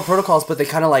gave him more protocols, but they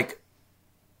kind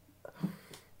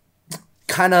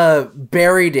of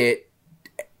buried it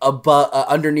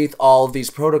underneath all of these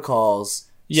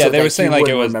protocols. yeah, so they that were saying he like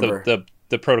it wouldn't was remember.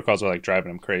 the protocols were like driving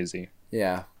him crazy.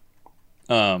 Yeah.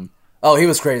 Um, Oh, he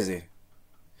was crazy.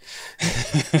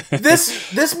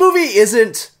 This movie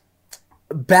isn't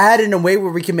bad in a way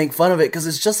where we can make fun of it because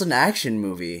it's just an action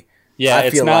movie. yeah, I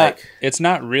it's feel not. like. It's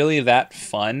not really that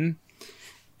fun.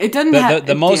 It doesn't The, have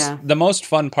the most yeah. the most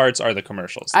fun parts are the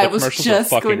commercials. The I was commercials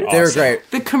just are going fucking to- They were awesome.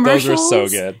 great. The commercials Those were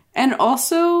so good. and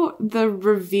also the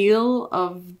reveal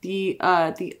of the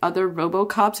other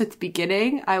RoboCops at the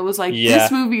beginning. I was like, Yeah.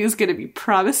 this movie is going to be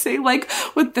promising. Like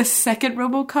with the second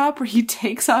RoboCop where he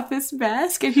takes off his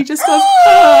mask and he just goes,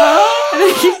 "Ah," and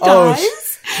then he Oh,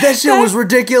 dies. That shit was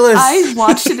ridiculous. I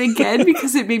watched it again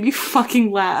because it made me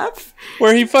fucking laugh.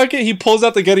 Where he pulls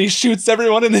out the gun, he shoots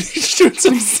everyone, and then he shoots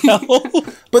himself.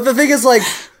 But the thing is, like,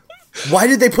 why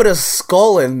did they put a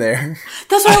skull in there?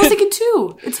 That's what I was thinking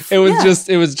too.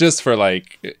 It was just for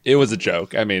like, it was a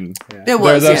joke. I mean,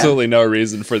 there's absolutely no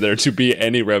reason for there to be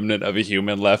any remnant of a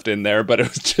human left in there, but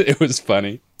it was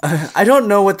funny. I don't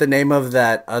know what the name of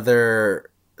that other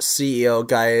CEO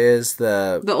guy is.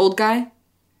 The old guy,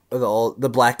 the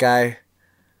black guy.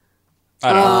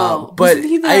 I don't know. But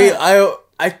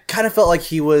I kind of felt like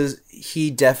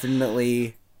he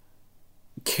definitely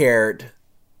cared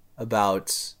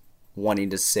about wanting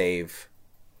to save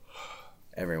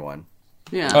everyone.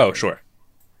 Yeah. Oh, sure.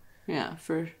 Yeah,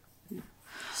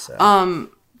 So.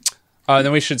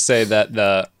 Then we should say that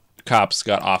the cops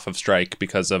got off of strike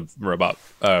because of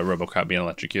RoboCop being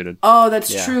electrocuted. Oh,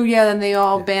 that's true. Yeah, then they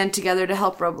all band together to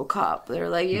help RoboCop. They're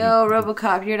like, "Yo,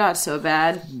 RoboCop, you're not so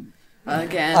bad."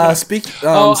 Again.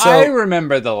 I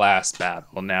remember the last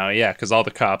battle now. Yeah, because all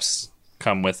the cops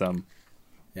come with them.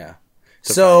 Yeah.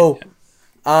 So,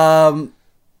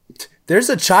 there's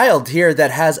a child here that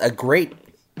has a great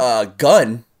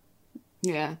gun.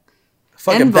 Yeah.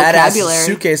 Fucking And badass vocabulary.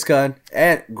 suitcase gun.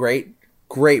 And great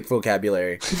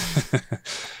vocabulary.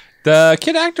 The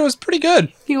kid actor was pretty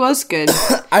good. He was good.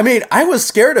 I mean, I was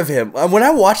scared of him. When I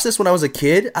watched this when I was a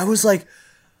kid, I was like,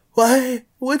 what?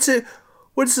 What's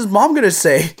his mom gonna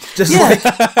say? Just like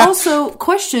Also,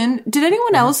 question, did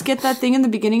anyone else get that thing in the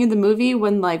beginning of the movie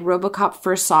when like RoboCop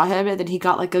first saw him and then he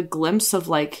got like a glimpse of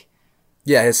like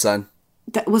yeah, his son.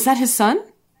 was that his son?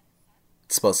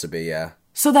 It's supposed to be, yeah.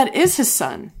 So that is his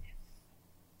son.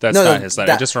 That's No, not his son.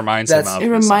 It just reminds him of It his son.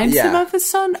 reminds him Yeah. of his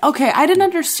son? Okay, I didn't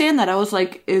understand that. I was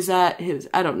like, is that his?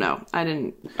 I don't know. I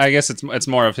didn't. I guess it's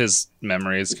more of his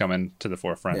memories coming to the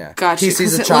forefront. Yeah. Gotcha. He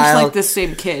sees Because a it child. looks like the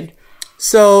same kid.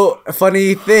 So, a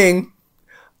funny thing,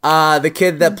 the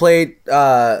kid that played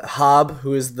Hobb,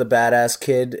 who is the badass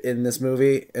kid in this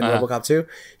movie, in RoboCop 2,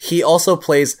 he also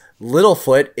plays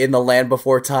Littlefoot in the Land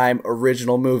Before Time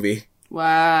original movie.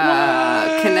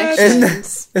 Wow.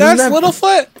 Connections. That's that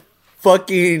Littlefoot.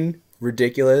 Fucking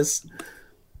ridiculous.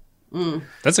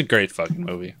 That's a great fucking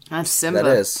movie. That's Simba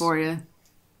That is. for you.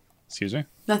 Excuse me?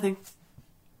 Nothing.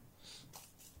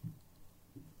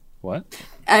 What?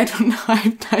 I don't know. I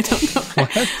don't know. I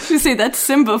was gonna say that's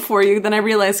Simba for you. Then I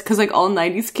realized because like all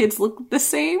 '90s kids look the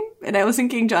same, and I was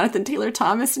thinking Jonathan Taylor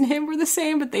Thomas and him were the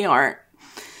same, but they aren't.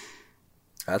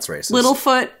 That's racist.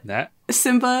 Littlefoot, That?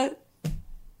 Simba.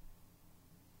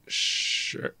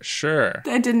 Sure.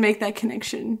 I didn't make that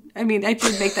connection. I mean, I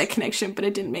did make that connection, but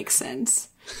it didn't make sense.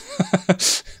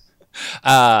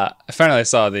 I finally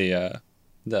saw the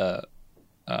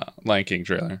Lion King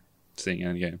trailer. Seeing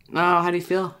Endgame. Oh, how do you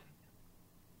feel?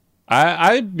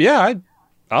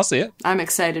 I'll see it. I'm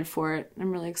excited for it.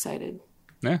 I'm really excited.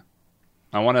 Yeah,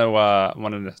 I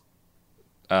wanted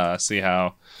to see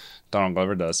how Donald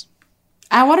Glover does.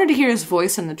 I wanted to hear his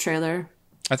voice in the trailer.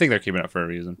 I think they're keeping it for a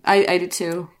reason. I did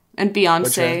too. And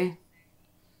Beyonce.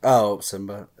 Oh,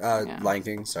 Simba. Lion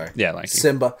King, sorry. Yeah, Lion King.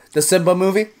 Simba. The Simba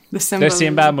movie? The Simba. The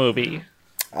Simba movie.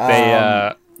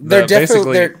 They're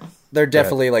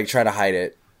definitely like trying to hide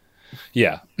it.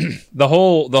 Yeah, that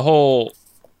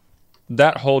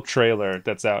whole trailer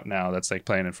that's out now that's like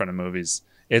playing in front of movies.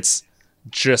 It's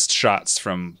just shots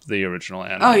from the original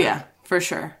anime. Oh yeah, for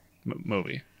sure.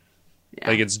 Movie. Yeah.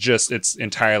 Like it's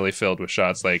entirely filled with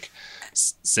shots like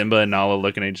Simba and Nala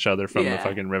looking at each other from the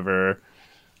fucking river,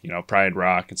 Pride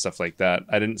Rock and stuff like that.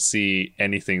 I didn't see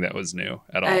anything that was new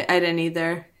at all. I didn't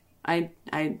either. I.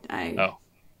 Oh,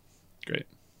 great.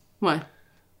 What?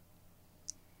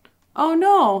 Oh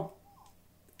no.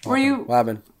 Were you? What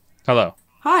happened? Hello.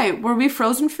 Hi. Were we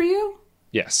frozen for you?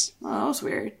 Yes. Oh, that was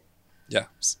weird. Yeah.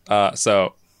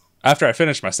 So after I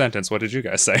finished my sentence, what did you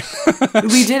guys say?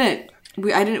 We didn't.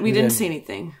 We didn't say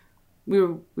anything. We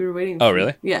were waiting. Oh,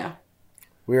 really? Yeah.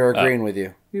 We were agreeing with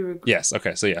you. We were. Yes.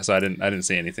 Okay. So I didn't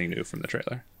see anything new from the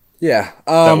trailer. Yeah.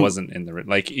 That wasn't in the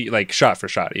like shot for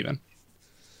shot even.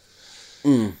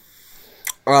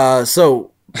 But sorry.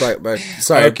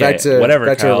 Okay, back to whatever.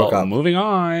 Back Kyle, to RoboCop. moving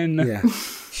on. Yeah.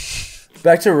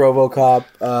 Back to RoboCop.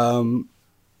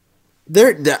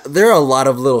 There are a lot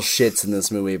of little shits in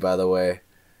this movie, by the way.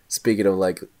 Speaking of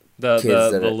like The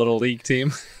kids little league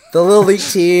team. the little league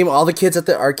team, all the kids at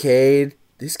the arcade.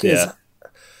 These kids.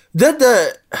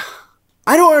 Yeah.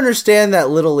 I don't understand that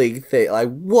little league thing. Like,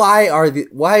 why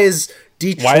is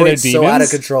Detroit so out of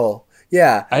demons? control?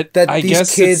 Yeah, I these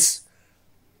guess kids.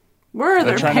 Where are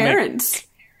their trying to make- parents?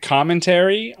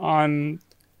 Commentary on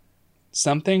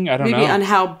something. I don't Maybe know. on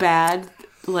how bad,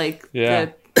 like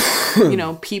Yeah.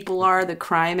 the people are, the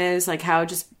crime is, like how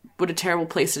just what a terrible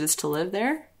place it is to live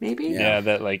there. Maybe. Yeah,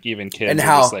 that like even kids And are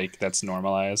how- just like that's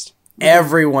normalized.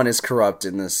 Everyone is corrupt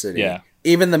in this city. Yeah.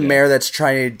 Even the mayor that's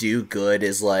trying to do good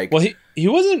is like, Well, he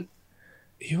wasn't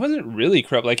really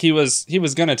corrupt. Like he was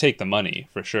gonna take the money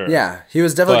for sure. yeah, he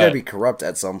was definitely But- going to be corrupt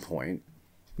at some point.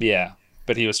 Yeah,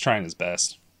 but he was trying his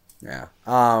best. Yeah.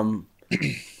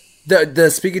 The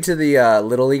speaking to the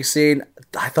Little League scene,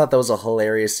 I thought that was a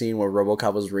hilarious scene where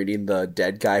RoboCop was reading the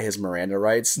dead guy his Miranda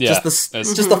rights. Yeah, just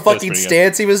that's- the that's fucking pretty good.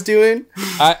 stance he was doing.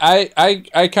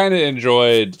 I kind of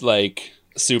enjoyed like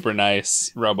super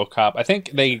nice RoboCop. I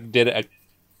think they did it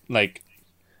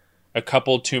a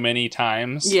couple too many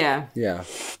times. Yeah. Yeah.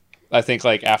 I think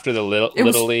like after the It Little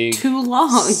was League. too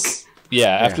long.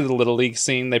 Yeah, after the Little League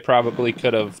scene, they probably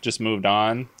could have just moved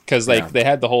on because they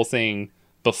had the whole thing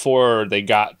before they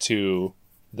got to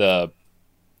the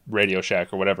Radio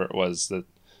Shack or whatever it was that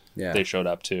Yeah. they showed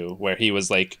up to, where he was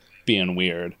like being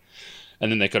weird, and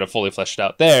then they could have fully fleshed it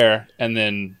out there and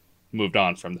then moved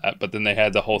on from that. But then they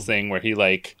had the whole thing where he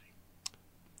like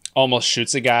almost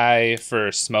shoots a guy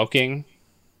for smoking,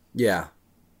 Yeah.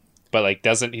 but like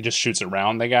doesn't. He just shoots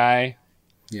around the guy.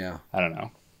 Yeah. I don't know.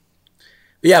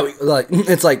 Yeah,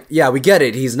 it's like, yeah, we get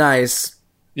it. He's nice.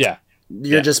 Yeah,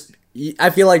 You're just. I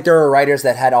feel like there are writers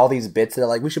that had all these bits that are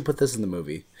like, we should put this in the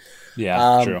movie.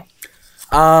 yeah, true.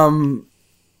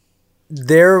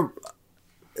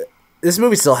 This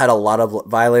movie still had a lot of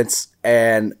violence,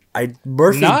 and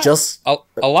Murphy Not just a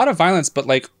lot of violence, but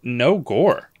like no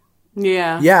gore.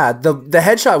 Yeah. yeah, the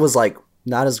headshot was like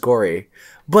not as gory.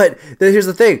 But here's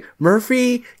the thing.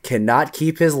 Murphy cannot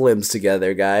keep his limbs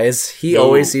together, guys. He No.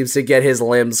 always seems to get his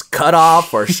limbs cut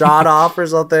off or shot off or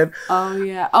something. Oh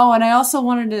yeah. Oh, and I also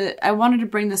wanted to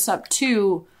bring this up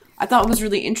too. I thought was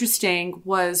really interesting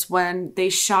was when they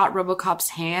shot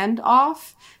RoboCop's hand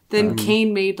off. Then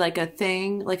Kane made like a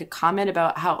comment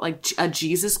about how like a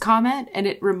Jesus comment, and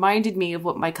it reminded me of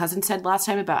what my cousin said last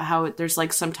time about how there's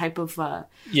like some type of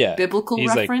Yeah, biblical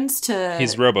he's reference to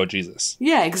He's Robo Jesus.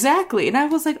 yeah, exactly. And I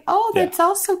was like, oh, Yeah. that's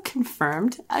also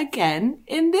confirmed again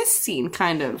in this scene,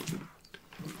 kind of.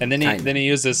 And then he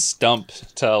used his stump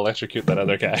to electrocute that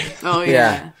other guy Oh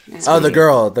Yeah. yeah. Oh, the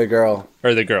girl.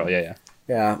 or the girl. Yeah.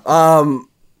 Yeah. I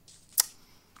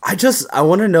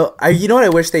want to know. You know what I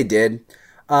wish they did?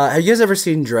 Have you guys ever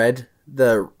seen Dredd,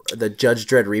 the Judge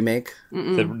Dredd remake?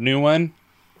 The new one.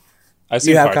 I've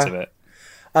seen You have, parts Kyle? of it.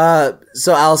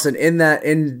 So Allison, in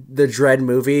the Dredd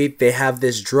movie, they have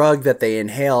this drug that they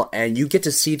inhale, and you get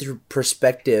to see the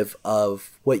perspective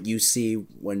of what you see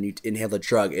when you inhale the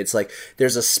drug. It's like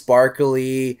there's a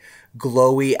sparkly,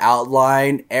 glowy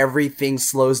outline. Everything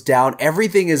slows down.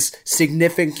 Everything is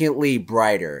significantly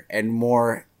brighter and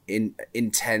more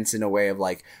intense in a way of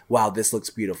like, wow, this looks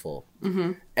beautiful.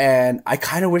 Mm-hmm. And I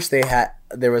kind of wish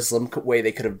there was some way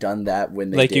they could have done that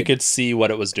when they Like did. you could see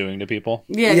what it was doing to people.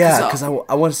 Yeah, because I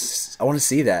want to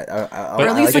see that. or at I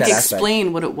least like like that aspect.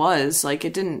 explain what it was. Like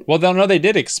it didn't. Well, no, they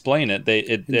did explain it.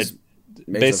 It Makes them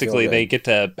basically feel they good.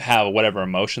 get to have whatever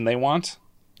emotion they want.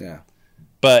 Yeah.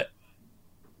 But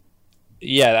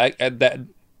yeah, that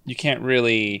you can't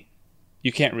really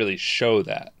show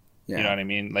that. Yeah. You know what I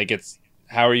mean? Like it's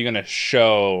how are you going to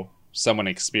show someone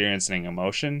experiencing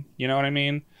emotion? You know what I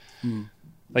mean?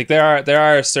 Like there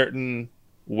are certain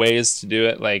ways to do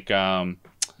it. Like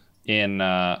in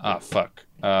Wes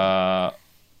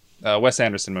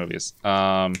Anderson movies.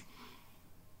 Name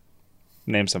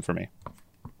some for me.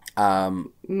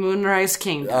 Moonrise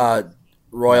Kingdom.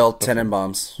 Royal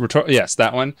Tenenbaums. Yes,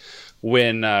 that one.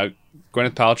 When Gwyneth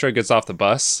Paltrow gets off the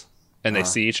bus and they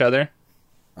see each other.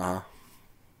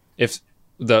 If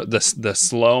the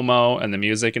slow-mo and the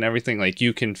music and everything, like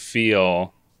you can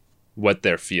feel what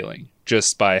they're feeling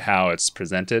just by how it's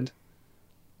presented.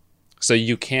 So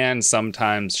you can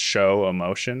sometimes show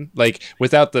emotion, like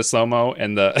without the slow-mo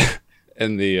and the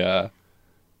and the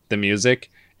music.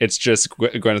 It's just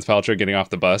Gwyneth Paltrow getting off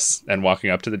the bus and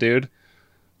walking up to the dude.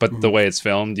 But the way it's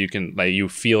filmed, you can you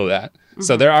feel that.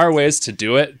 So there are ways to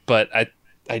do it, but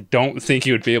I don't think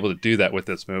you would be able to do that with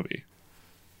this movie.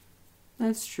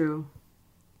 That's true.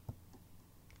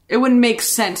 It wouldn't make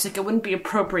sense. Like it wouldn't be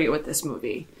appropriate with this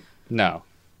movie. No.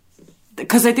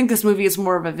 Because I think this movie is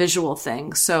more of a visual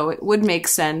thing, so it would make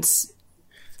sense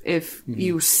if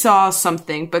you saw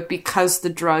something, but because the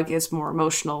drug is more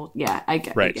emotional, yeah, I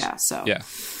get Right. it, yeah, so. Yeah.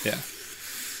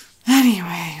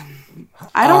 Anyway,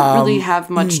 I don't really have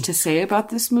much to say about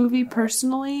this movie,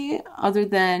 personally, other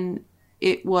than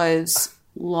it was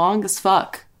long as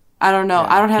fuck. I don't know,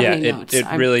 I don't have Yeah, any notes. it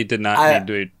really did not need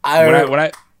to be...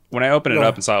 When I opened it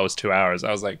up and saw it was 2 hours,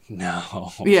 I was like,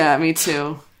 no. Yeah, me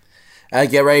too.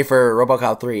 Get ready for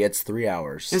RoboCop 3. It's 3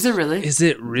 hours. Is it really? Is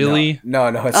it really? No,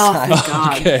 it's Oh, not. thank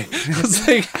God. Okay. I was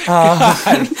like,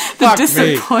 God, The fuck me.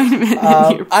 disappointment in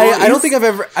your voice. I don't think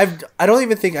I don't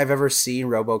even think I've ever seen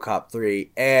RoboCop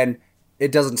 3, and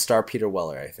it doesn't star Peter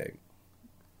Weller, I think.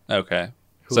 Okay.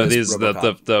 So is these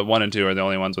RoboCop? the 1 and 2 are the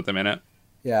only ones with him in it.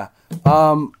 Yeah.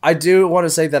 I do want to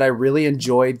say that I really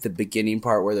enjoyed the beginning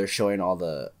part where they're showing all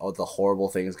the horrible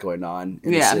things going on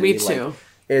in the Yeah, city. me too.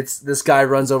 It's this guy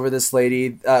runs over this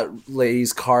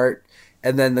lady's cart,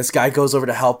 and then this guy goes over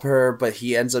to help her, but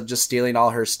he ends up just stealing all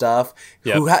her stuff.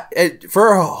 Yep.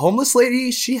 For a homeless lady,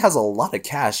 she has a lot of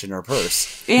cash in her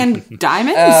purse. And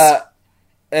diamonds?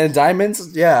 And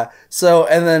diamonds, yeah. So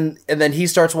and then he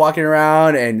starts walking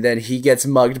around, and then he gets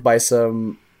mugged by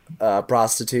some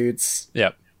prostitutes.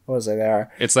 Yep. What was I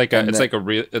there? It's like a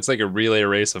relay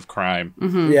race of crime.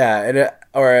 Yeah, and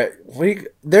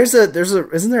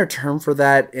isn't there a term for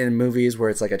that in movies where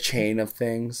it's like a chain of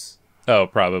things? Oh,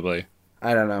 probably.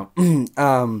 I don't know.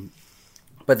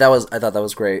 But I thought that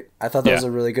was great. I thought that was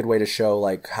a really good way to show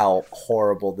like how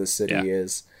horrible this city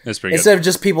is. It's pretty Instead good. of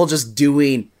just people just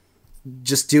doing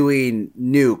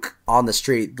nuke on the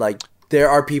street, like there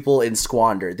are people in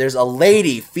squander. There's a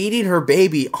lady feeding her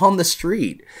baby on the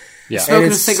street. Yeah. And Smoking a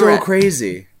it's so cigarette.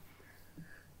 crazy.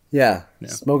 Yeah,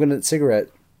 smoking a cigarette.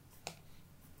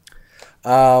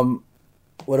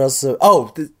 What else?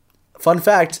 Fun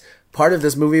fact: part of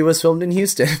this movie was filmed in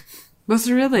Houston. Was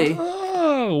it really?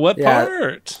 Oh, what Yeah.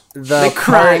 part? The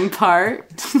crime part?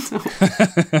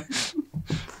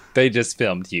 They just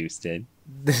filmed Houston.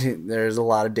 There's a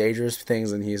lot of dangerous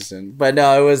things in Houston, but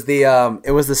no, it was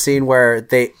the scene where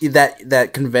that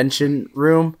convention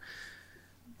room,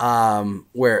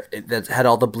 where that had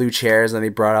all the blue chairs, and they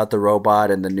brought out the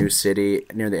robot in the new city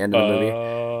near the end of the movie.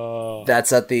 Oh.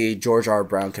 That's at the George R.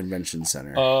 Brown Convention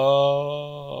Center.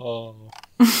 Oh.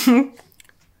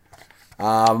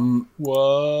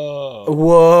 Whoa.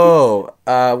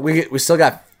 Whoa! We still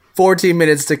got 14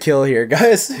 minutes to kill here,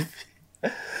 guys.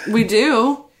 We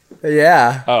do.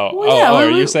 Yeah. Are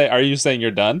you saying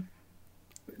you're done?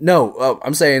 No,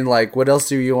 I'm saying like, what else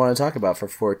do you want to talk about for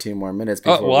 14 more minutes?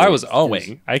 Oh, well, I was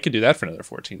owing. I could do that for another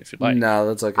 14 if you'd like. No,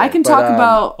 that's okay. I can talk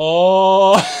about.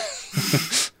 Oh.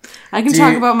 I can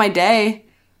talk about my day.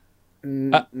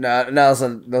 No,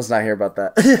 let's not hear about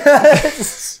that.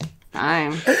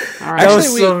 Fine. All right. That was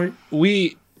Actually,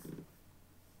 we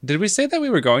did we say that we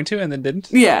were going to and then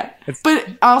didn't? Yeah, but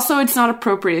also it's not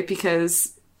appropriate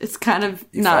because it's kind of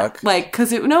not fuck. like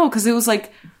because it was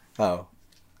like Oh.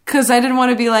 because I didn't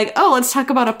want to be like, oh, let's talk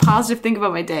about a positive thing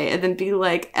about my day, and then be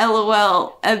like,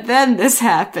 LOL, and then this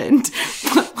happened.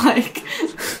 But like,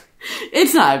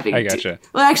 it's not a big I deal. gotcha.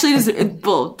 Well, actually, it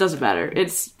doesn't matter.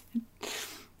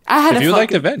 I had If a you would like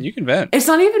to fucking- vent, you can vent. It's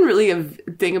not even really a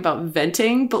thing about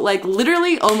venting, but like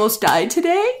literally almost died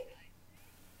today.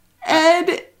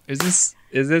 And Is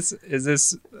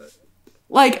this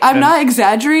like I'm not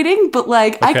exaggerating, but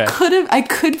like Okay. I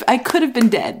could have been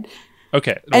dead.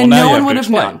 okay? Well, And now no you one to would have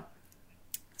explain. known.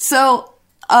 So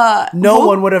No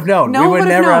one would have known. no We one would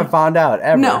would have never known. have found out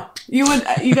ever. no, you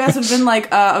guys would have been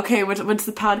like, okay, what's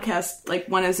the podcast? Like,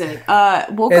 when is it?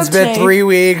 Woke It's up been today. 3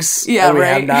 weeks. Yeah, and we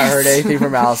right. have not heard anything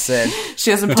from Allison.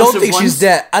 She hasn't Don't posted think once. she's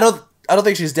dead. I don't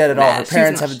think she's dead at all. Nah, Her she's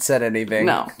parents not. haven't said anything.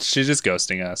 No. She's just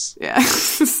ghosting us. Yeah.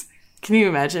 Can you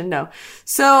imagine? No.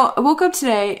 So I woke up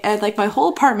today and like my whole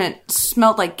apartment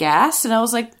smelled like gas, and I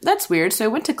was like, that's weird. So I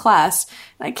went to class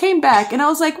and I came back and I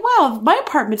was like, wow, my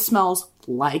apartment smells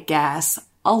like gas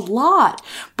a lot.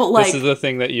 But like, This is the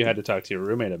thing that you had to talk to your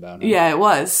roommate about. Huh? yeah, it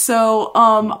was. So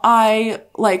I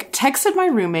like texted my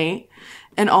roommate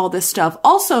and all this stuff.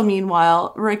 Also,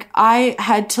 meanwhile, Rick, I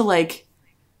had to like,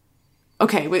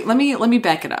 okay, wait, let me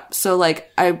back it up. So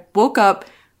like I woke up,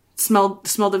 smelled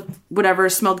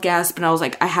gas, but I was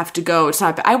like, I have to go. It's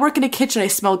not, I work in a kitchen. I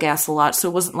smell gas a lot. So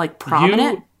it wasn't like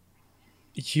prominent.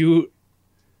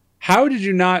 How did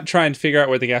you not try and figure out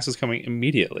where the gas was coming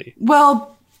immediately?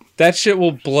 Well, That shit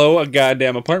will blow a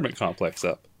goddamn apartment complex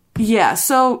up. yeah,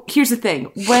 so here's the thing.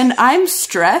 When I'm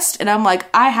stressed and I'm like,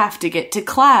 I have to get to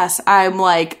class, I'm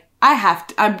like,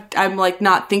 I'm like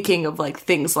not thinking of like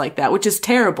things like that, which is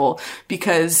terrible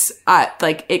because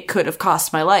it could have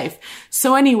cost my life.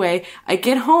 So anyway, I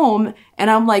get home And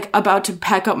I'm like about to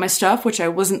pack up my stuff, which I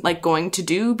wasn't like going to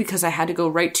do because I had to go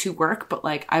right to work. But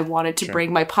like I wanted to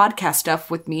bring my podcast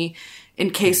stuff with me in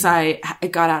case I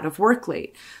got out of work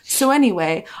late. So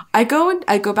anyway, I go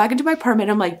back into my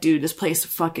apartment. I'm like, dude, this place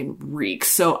fucking reeks.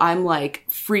 So I'm like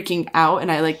freaking out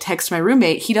and I like text my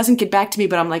roommate. He doesn't get back to me,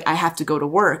 but I'm like, I have to go to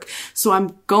work. So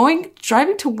I'm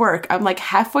driving to work. I'm like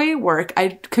halfway at work.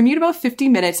 I commute about 50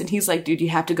 minutes and he's like, dude, you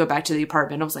have to go back to the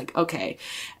apartment. I was like, okay.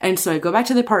 And so I go back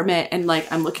to the apartment and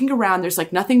like, I'm looking around. There's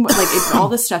like nothing, like it's all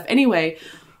this stuff. Anyway,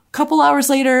 couple hours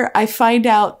later, I find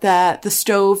out that the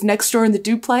stove next door in the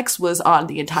duplex was on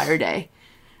the entire day.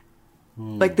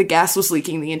 Like the gas was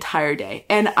leaking the entire day.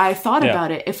 And I thought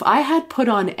about it. If I had put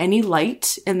on any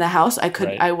light in the house,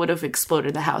 I would have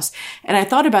exploded the house. And I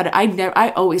thought about it. I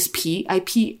always pee. I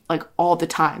pee like all the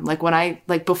time.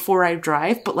 Like before I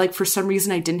drive, but like for some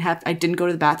reason I didn't go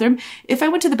to the bathroom. If I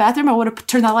went to the bathroom, I would have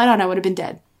turned that light on. I would have been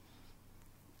dead.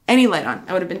 Any light on,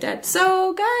 I would have been dead.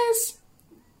 So guys,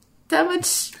 how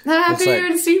happy you're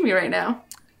to see me right now.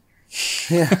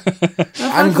 Yeah.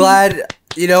 I'm glad.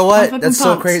 You know what? That's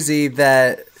so crazy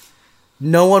that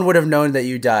no one would have known that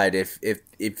you died if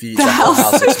the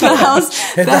house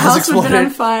exploded. The house would have been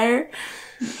on fire.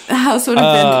 The house would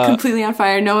have been completely on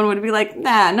fire. No one would be like,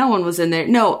 nah, no one was in there.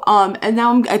 No, and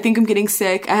now I think I'm getting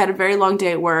sick. I had a very long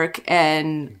day at work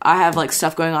and I have like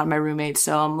stuff going on with my roommate.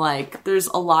 So I'm like, there's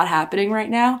a lot happening right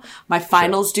now. My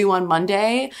finals due on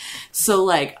Monday. So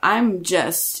like, I'm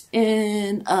just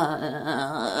in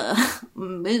a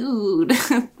mood,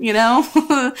 you know?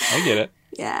 I get it.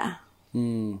 Yeah.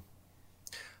 I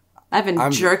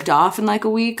haven't jerked off in like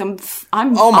a week. I'm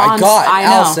oh my God, I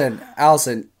know.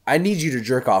 Allison, I need you to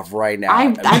jerk off right now.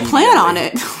 I plan on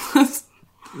it.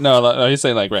 No, he's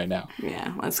saying like right now.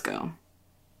 Yeah, let's go.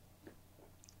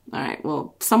 All right,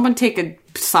 well, someone take a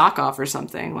sock off or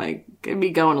something. Like, get me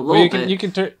going a little bit. You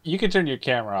can turn your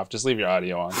camera off. Just leave your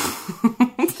audio on.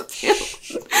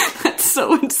 That's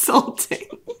so insulting.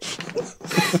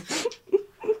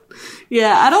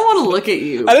 Yeah, I don't want to look at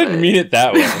you. I didn't mean it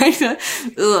that way.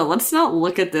 Ugh, let's not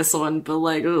look at this one, but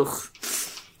like, ugh.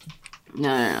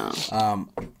 No.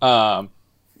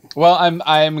 Well,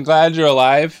 I'm glad you're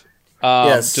alive.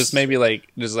 Yes. Just maybe like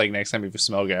next time you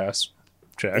smell gas,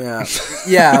 check. Yeah.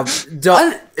 Yeah.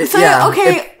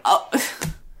 Okay.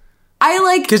 I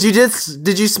like because you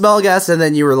did you smell gas and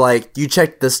then you were like you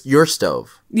checked your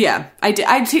stove. Yeah, I did.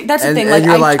 That's the thing.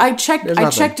 Like I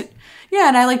checked. Yeah,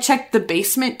 and I like checked the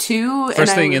basement too.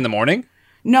 First thing in the morning.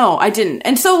 No, I didn't.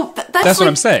 And so that's like, what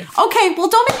I'm saying. Okay, well,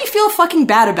 don't make me feel fucking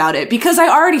bad about it because I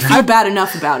already feel bad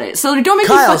enough about it. So don't make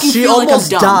me fucking feel like I'm dumb.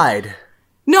 She almost died.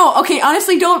 No, okay,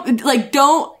 honestly,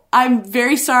 don't. I'm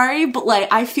very sorry, but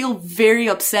like I feel very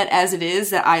upset as it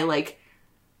is that I like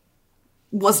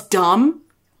was dumb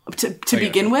to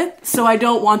begin with. So I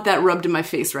don't want that rubbed in my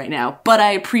face right now. But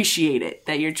I appreciate it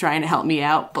that you're trying to help me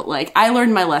out. But like I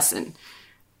learned my lesson.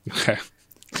 Okay.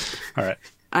 All right.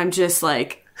 I'm just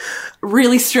like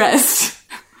really stressed.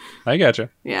 I gotcha.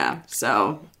 Yeah.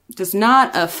 So just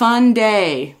not a fun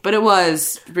day, but it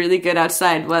was really good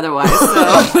outside weather-wise.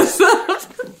 So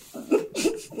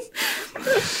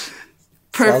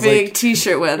perfect like,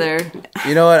 t-shirt weather.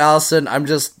 You know what, Allison? I'm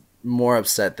just more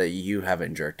upset that you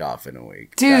haven't jerked off in a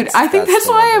week. Dude, I think that's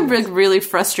why I'm really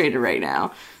frustrated right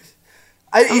now.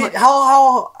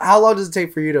 How long does it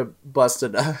take for you to bust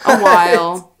it up? A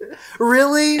while.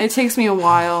 Really? It takes me a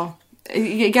while.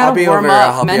 You gotta warm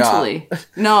up mentally.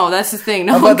 No, that's the thing.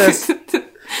 No, how about this?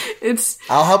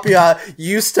 I'll help you out.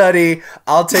 You study.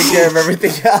 I'll take care of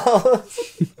everything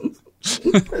else.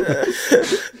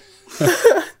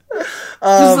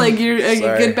 Just like are you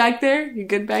good back there? You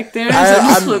good back there?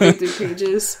 I'm flipping through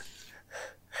pages.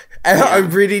 I'm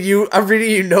reading you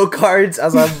note cards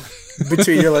as I'm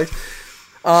between your legs.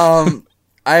 I'm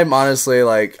honestly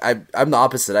like I'm the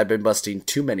opposite. I've been busting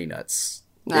too many nuts.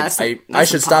 I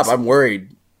should stop. I'm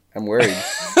worried.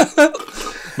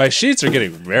 My sheets are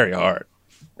getting very hard.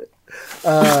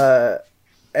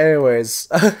 Anyways,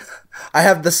 I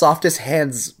have the softest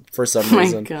hands for some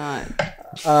reason. Oh my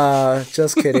god.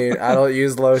 Just kidding. I don't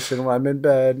use lotion when I'm in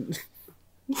bed.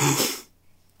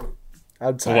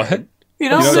 I'm tired.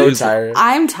 What? I'm so tired.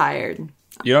 I'm tired.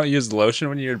 You don't use lotion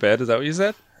when you're in bed? Is that what you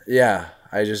said? Yeah,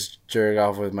 I just jerk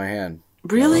off with my hand.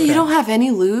 Really? Okay. You don't have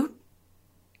any lube?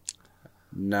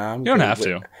 No, you don't have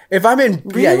to. If I'm in,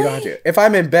 yeah, you don't have to. If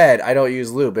I'm in bed, I don't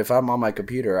use lube. If I'm on my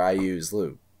computer, I use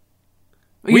lube.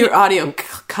 Your audio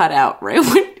cut out, right?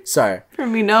 Sorry. For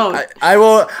me, no. I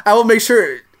will make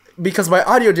sure, because my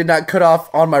audio did not cut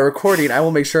off on my recording, I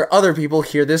will make sure other people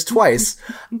hear this twice.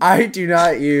 I do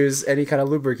not use any kind of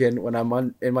lubricant when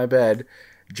I'm in my bed.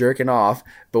 jerking off.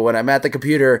 But when I'm at the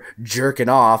computer jerking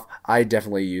off, I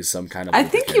definitely use some kind of I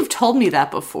think you've told me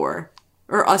that before.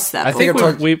 Or us that I think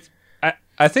before.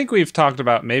 I think we've talked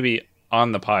about maybe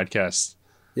on the podcast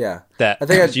Yeah. that I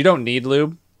think you don't need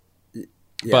lube, yeah.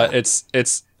 but it's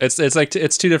like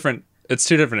it's two different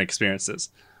experiences.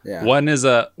 Yeah. One is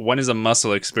a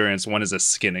muscle experience, one is a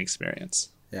skin experience.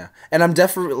 Yeah. And I'm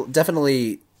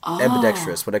definitely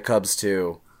ambidextrous when it comes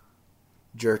to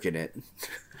jerking it.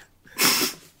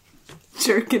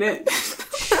 Jerking it.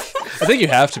 I think you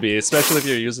have to be, especially if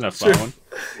you're using a phone.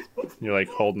 You're like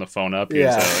holding the phone up. You're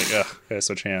just like, ugh, gotta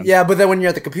switch hands. Yeah, but then when you're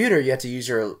at the computer, you have to use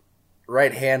your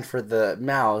right hand for the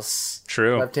mouse.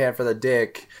 True. Left hand for the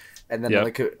dick. And then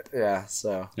Yep.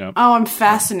 so. Yep. Oh, I'm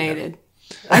fascinated.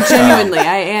 I genuinely,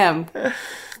 I am. But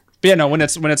yeah, no, when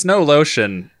it's no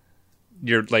lotion,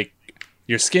 you're like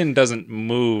your skin doesn't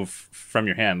move from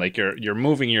your hand. Like you're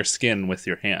moving your skin with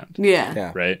your hand. Yeah.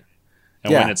 Yeah. Right?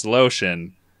 And Yeah. when it's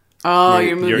lotion, Oh,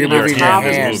 you're moving your on moving top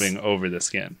your of hand it. is moving over the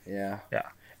skin. Yeah.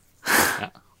 Yeah.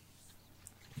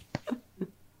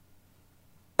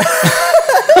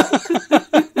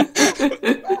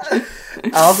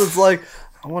 Allison's like,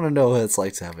 I want to know what it's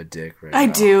like to have a dick right I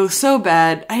now. do so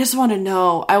bad. I just want to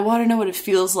know. I want to know what it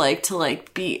feels like to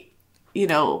like be,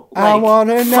 I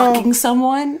wanna know fucking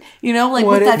someone. Like what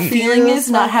what that it feeling feels is,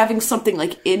 not having something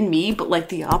like in me, but like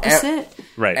the opposite.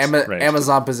 Right. right.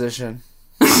 Amazon position.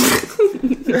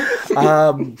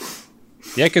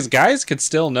 Yeah, because guys could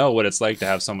still know what it's like to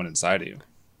have someone inside of you.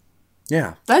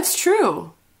 Yeah. That's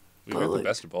true. We got the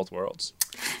best of both worlds.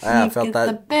 I You felt get that.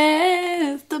 the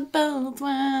best of both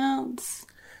worlds.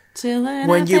 Chilling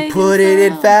When our you put it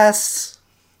in faces fast.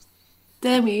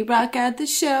 then we rock out the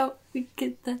show. We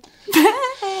get the best.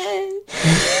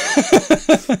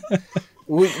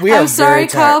 We are I'm sorry, very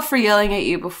Kyle, tired. for yelling at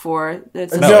you before.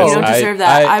 That's No, you don't deserve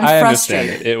that. I'm I frustrated.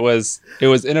 understand it. It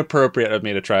was inappropriate of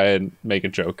me to try and make a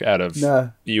joke out of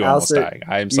No, you almost Allison, dying.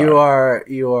 I'm sorry.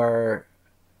 You are.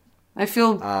 I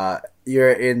feel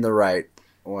You're in the right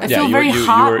one. I Yeah, feel you- very you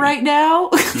hot were- right now,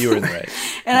 You were in the right.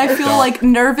 and I feel like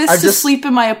nervous I'm to just- sleep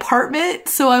in my apartment.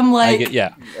 So I'm like,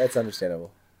 Yeah. That's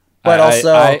understandable. But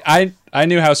also, I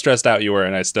knew how stressed out you were,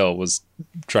 and I still was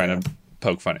trying to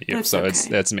poke fun at you. That's so okay.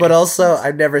 that's me. but also,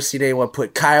 I've never seen anyone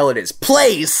put Kyle in his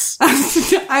place.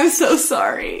 I'm so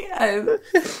sorry.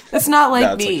 It's not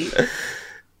like No, me.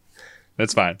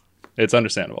 That's fine. It's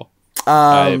understandable.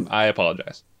 Um, I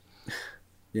apologize.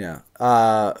 Yeah.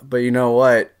 But you know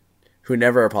what? Who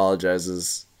never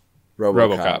apologizes?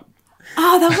 RoboCop.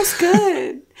 Oh, that was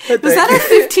good. Was that our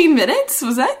 15 minutes?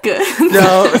 Was that good?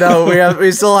 No,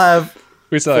 we still have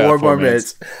We still four have 4 more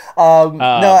minutes. minutes.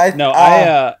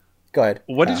 Go ahead.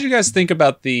 What did you guys think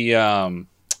about the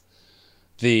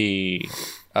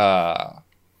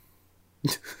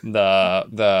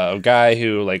guy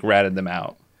who like ratted them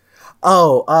out?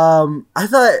 I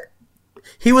thought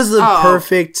he was the Oh.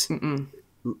 perfect.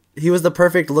 He was the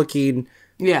perfect looking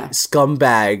Yeah,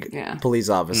 scumbag Yeah. police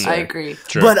officer. I agree.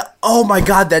 Sure. But oh my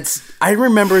god, I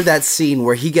remember that scene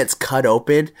where he gets cut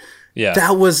open. Yeah.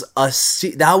 That was a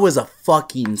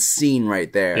fucking scene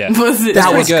right there. Yeah. Was it?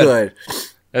 That was pretty good.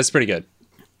 That's pretty good.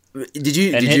 Did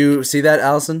you And you see that,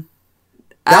 Allison?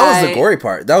 That was the I- gory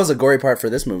part. That was a gory part for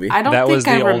this movie. I don't That was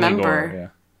think the I only remember.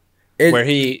 gore, It- where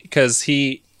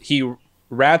he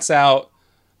rats out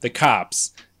the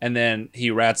cops and then he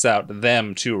rats out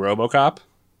them to RoboCop.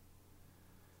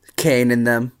 Kane in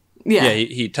them. Yeah. Yeah,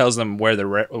 he tells them where their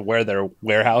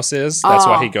warehouse is. That's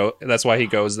why he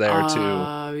goes there to,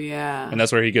 Oh, yeah. and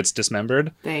that's where he gets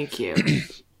dismembered. Thank you.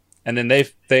 And then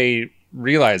they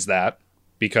realize that,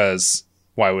 because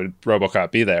why would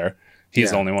RoboCop be there? He's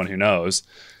Yeah. the only one who knows.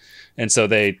 And so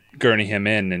they gurney him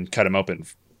in and cut him open,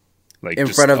 like In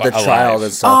just front of the alive. child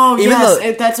and stuff. Oh, Even yes.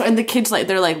 though- That's and the kids like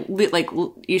they're like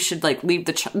you should like leave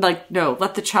the let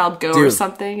the child go or Dude.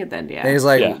 something, and then yeah. And he's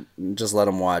like, Yeah. just let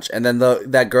him watch. And then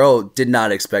that girl did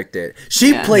not expect it.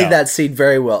 She Yeah. played No. that scene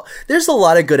very well. There's a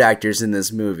lot of good actors in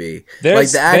this movie. There's- Like,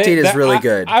 the acting is really I-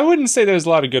 good. I wouldn't say there's a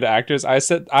lot of good actors. I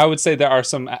would say there are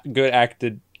some good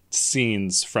acted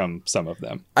scenes from some of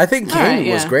them. I think Kane Alright,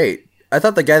 was yeah. great. I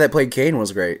thought the guy that played Kane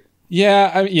was great.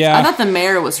 Yeah, I thought the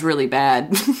mayor was really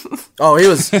bad. Oh, he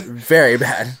was very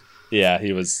bad. yeah,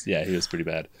 he was pretty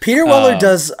bad. Peter Weller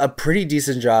does a pretty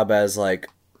decent job as like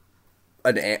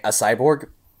a cyborg.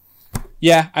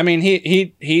 Yeah, I mean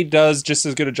he does just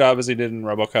as good a job as he did in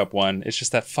RoboCop 1. It's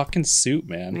just that fucking suit,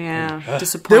 man. yeah,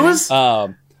 disappointing. There was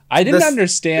I didn't This-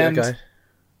 understand Yeah, go ahead.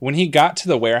 when he got to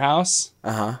the warehouse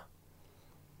Uh-huh.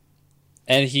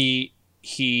 and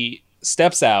he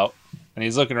steps out and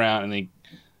he's looking around and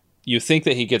you think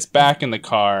that he gets back in the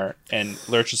car and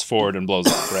lurches forward and blows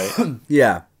up, right?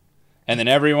 Yeah. And then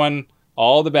everyone,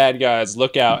 all the bad guys,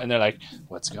 look out and they're like,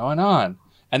 "What's going on?"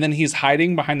 And then he's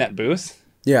hiding behind that booth.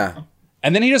 Yeah.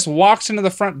 And then he just walks into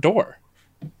the front door.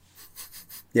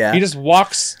 Yeah. He just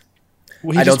walks.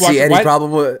 I don't see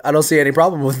any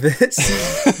problem with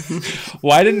this.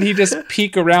 Why didn't he just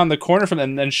peek around the corner from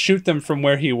them and then shoot them from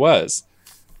where he was?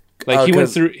 Like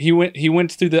he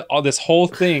went through this whole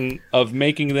thing of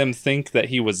making them think that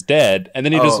he was dead, and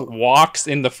then he just walks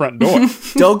in the front door.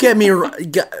 Don't get me wrong.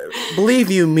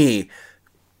 Believe you me,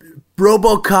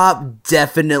 RoboCop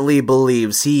definitely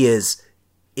believes he is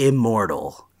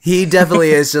immortal. He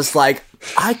definitely is just like,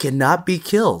 I cannot be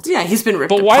killed. Yeah, he's been ripped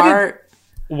But apart.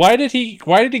 Why did he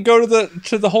go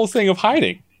to the whole thing of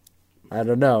hiding? I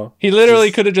don't know. He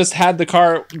literally could have just had the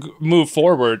car move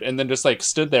forward and then just like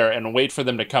stood there and wait for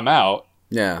them to come out.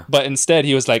 Yeah. But instead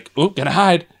he was like, "Oop, gonna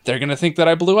hide. They're gonna think that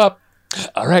I blew up.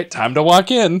 All right, time to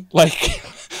walk in." Like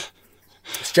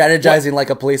strategizing like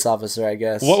a police officer, I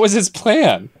guess. what was his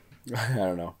plan? I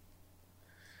don't know.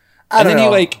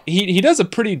 He does a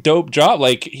pretty dope job.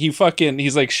 Like he's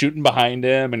like shooting behind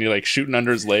him and he like shooting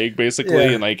under his leg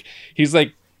basically, and like he's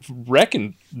like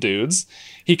wrecking dudes.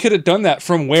 He could have done that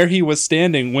from where he was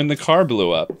standing when the car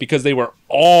blew up because they were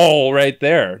all right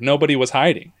there. Nobody was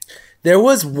hiding. There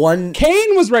was one.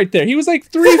 Kane was right there. He was like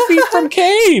 3 feet from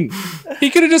Kane. He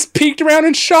could have just peeked around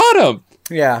and shot him.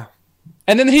 Yeah.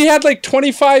 And then he had like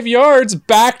 25 yards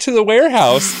back to the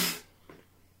warehouse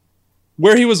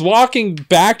where he was walking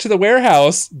back to the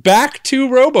warehouse, back to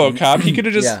RoboCop. He could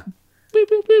have just... Yeah. Boop,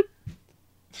 boop, boop.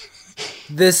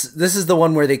 This is the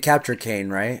one where they capture Kane,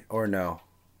 right? Or no?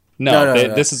 No,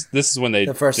 No. this is when they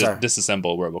The first just time.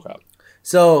 disassemble RoboCop.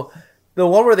 So the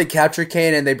one where they capture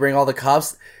Kane and they bring all the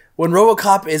cops. When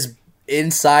RoboCop is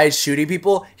inside shooting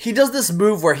people, he does this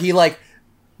move where he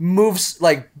moves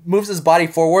his body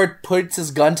forward, puts his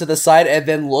gun to the side, and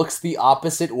then looks the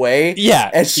opposite way. Yeah,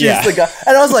 and shoots the gun.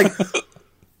 And I was like,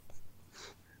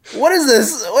 "What is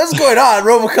this? What's going on,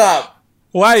 RoboCop?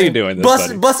 Why are you doing this,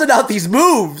 buddy? Busting out these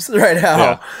moves right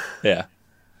now." Yeah.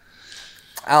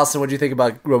 Allison, what do you think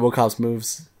about RoboCop's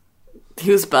moves? He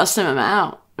was busting him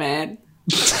out, man.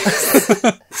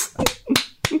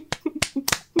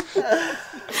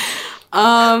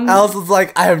 Allison's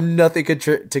like, I have nothing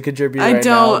to contribute. I right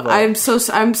don't. Now, I'm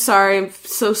sorry. I'm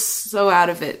so out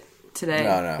of it today.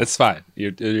 No. It's fine.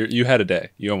 You had a day.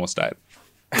 You almost died.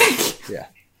 Yeah.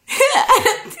 Yeah,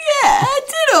 I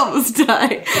did almost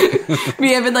die.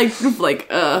 Me having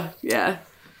yeah.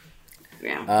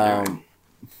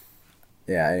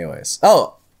 Yeah. Anyways.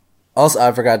 Oh, also,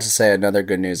 I forgot to say another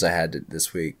good news I had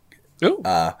this week. Ooh.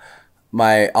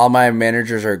 All my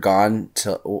managers are gone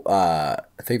till I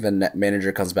think the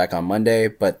manager comes back on Monday,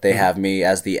 but they have me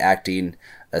as the acting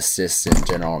assistant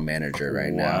general manager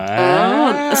right now.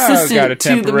 Wow. Assistant Got a to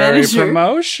the temporary manager.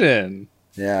 promotion.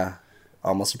 Yeah,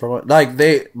 almost a promotion.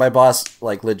 My boss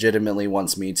legitimately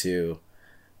wants me to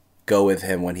go with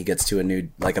him when he gets to a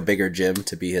bigger gym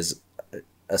to be his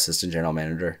assistant general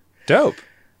manager. Dope.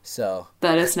 So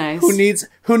That is nice. who needs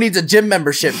a gym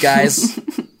membership, guys?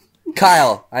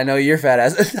 Kyle, I know you're fat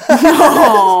ass.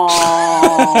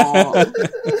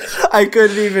 I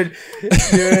couldn't even do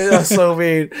it. That's so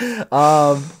mean.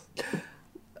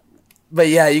 But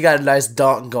yeah, you got a nice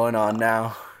donk going on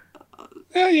now.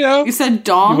 Yeah, You said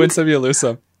dong? You win some, you lose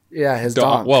some. Yeah, his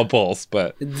donk. Well, both,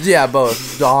 but Yeah,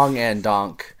 both dong and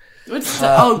donk. What's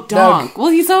donk. Well,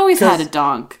 he's always had a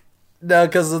donk. No,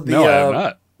 because of the no, I am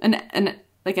not.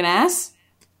 An ass?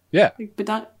 Yeah, But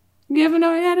donk. You haven't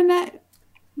always had an ass?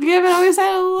 You haven't always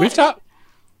had a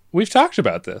we've talked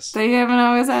about this. They haven't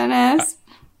always had an ass?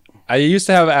 I used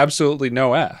to have absolutely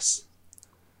no ass.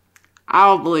 I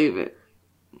don't believe it.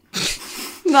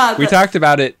 Not We that- talked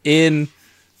about it in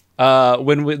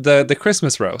the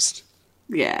Christmas roast.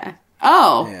 Yeah.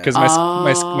 Oh. Because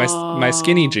my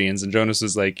skinny jeans, and Jonas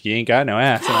was like, "You ain't got no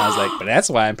ass," and I was like, "But that's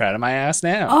why I'm proud of my ass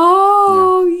now."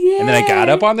 Oh, yeah. And then I got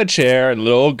up on the chair, and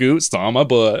little Goot saw my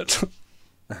butt.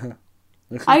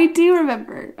 I do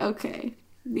remember. Okay.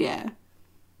 Yeah.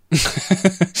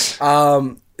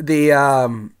 Well,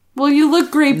 you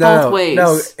look great both ways.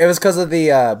 No, it was because of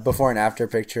the before and after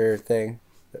picture thing.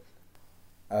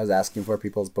 I was asking for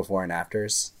people's before and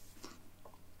afters.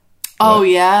 Oh,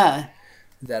 yeah.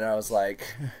 Then I was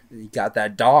like, "You got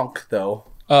that donk, though."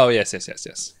 Oh yes.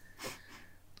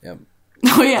 Yep.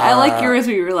 Oh, yeah. I like yours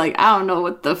where you were like, I don't know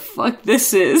what the fuck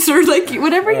this is. Or like,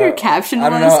 whatever your caption I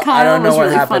don't was, know- I Kyle, don't know was what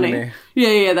really happened to funny. me.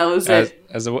 Yeah, that was it.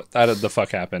 How did the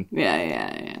fuck happen?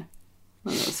 Yeah. That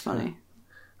was funny.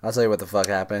 I'll tell you what the fuck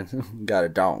happened. Got a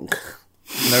donk.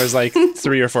 And there was like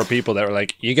 3 or 4 people that were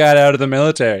like, "You got out of the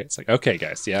military." It's like, okay,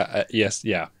 guys, yeah, yes,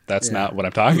 yeah, that's not what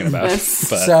I'm talking about. But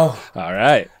So all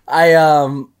right, I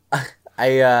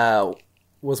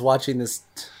was watching this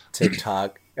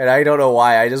TikTok, and I don't know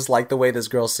why. I just like the way this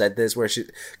girl said this,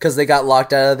 because they got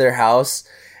locked out of their house,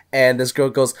 and this girl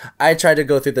goes, "I tried to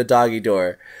go through the doggy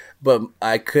door, but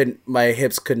I couldn't. My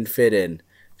hips couldn't fit in,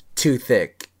 too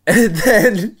thick." And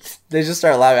then they just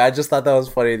start laughing. I just thought that was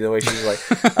funny the way she was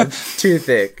like, "I'm too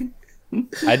thick."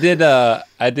 I did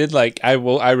like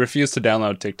I refuse to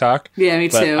download TikTok. Yeah, me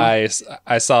but too. I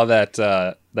saw that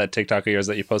that TikTok of yours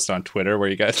that you posted on Twitter where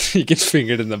you get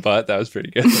fingered in the butt. That was pretty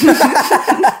good.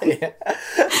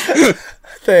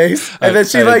 Thanks. And then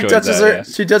she I like enjoyed touches that, her. yeah.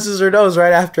 She touches her nose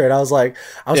right after it. I was like,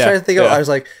 trying to think of. yeah. I was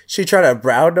like, she trying to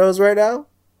brown nose right now.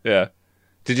 Yeah.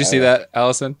 Did you see that,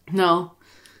 Allison? No.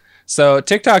 So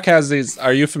TikTok has these.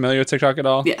 Are you familiar with TikTok at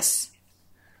all? Yes.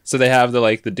 So they have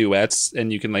the duets,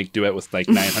 and you can duet with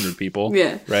 900 people.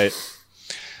 Yeah. Right.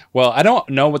 Well, I don't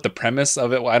know what the premise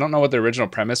of it. I don't know what the original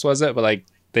premise was. But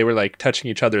they were touching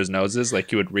each other's noses.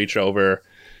 Like you would reach over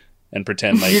and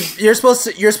pretend You're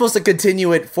supposed to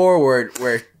continue it forward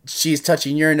where she's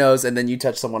touching your nose and then you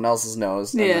touch someone else's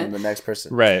nose and then the next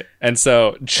person. Right. And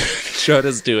so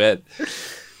Shota's duet.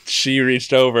 She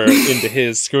reached over into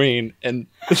his screen and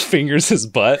fingers his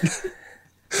butt.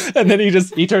 And then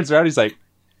he turns around, he's like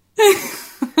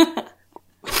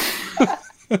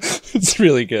it's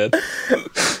really good.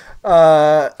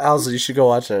 Allison, you should go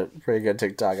watch a pretty good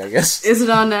TikTok, I guess. Is it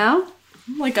on now?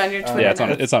 Like on your Twitter? Yeah,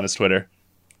 it's on his Twitter.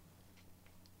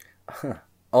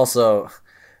 Also,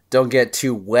 don't get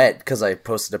too wet because I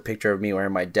posted a picture of me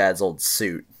wearing my dad's old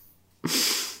suit.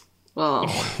 Well,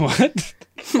 What?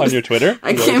 On your Twitter?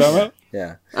 I Is that what you're can't- talking about?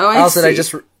 Yeah. Oh, I Allison, see.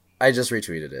 I just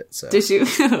retweeted it. So did you?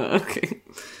 Okay.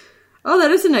 Oh,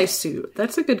 that is a nice suit.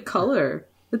 That's a good color.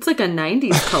 It's like a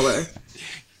 90s color.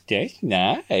 That's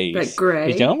nice. That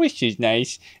gray. It's almost as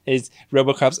nice as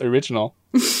RoboCop's original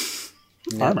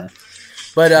armor.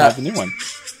 But Not the new one.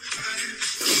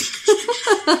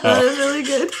 That is really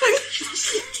good.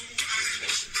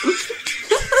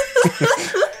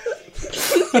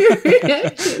 Your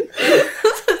reaction.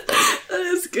 That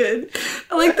is good.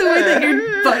 I like the way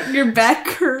that your back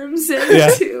curves in Yeah.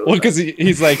 too. Well, because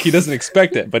he's he doesn't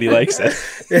expect it, but he likes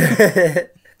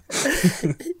it.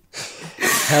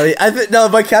 hell yeah. No,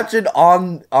 my caption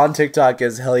on TikTok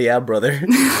is "Hell yeah, brother."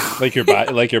 Like your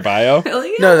bio. Hell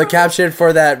yeah. No, the caption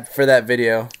for that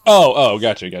video. Oh,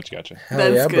 gotcha. Hell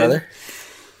That's yeah, good. brother.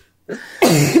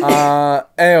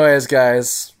 Anyways,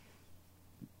 guys,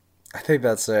 I think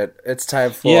that's it. It's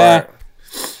time for. Yeah.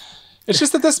 It's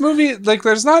just that this movie,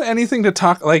 there's not anything to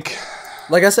talk. Like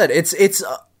I said, it's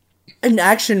an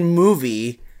action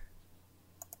movie.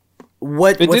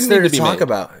 What's didn't there need to to be talk made.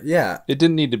 about? Yeah, It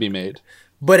didn't need to be made.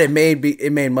 but it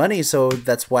made money, so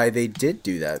that's why they did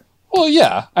do that. Well,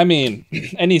 yeah. I mean,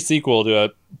 any sequel to a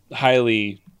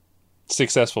highly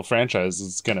successful franchise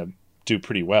is going to do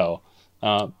pretty well.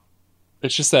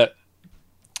 It's just that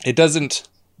it doesn't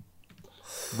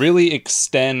really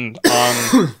extend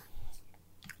on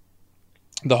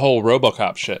the whole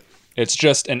RoboCop shit. It's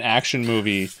just an action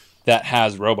movie that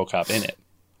has RoboCop in it.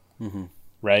 Mm-hmm.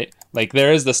 Right?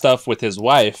 There is the stuff with his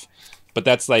wife, but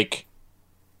that's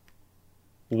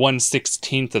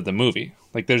 1/16 of the movie.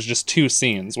 There's just 2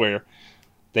 scenes where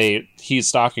he's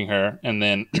stalking her and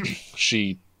then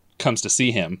she comes to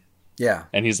see him Yeah,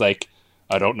 and he's like,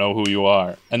 "I don't know who you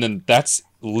are." And then that's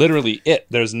literally it.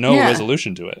 There's no Yeah.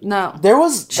 resolution to it. No. there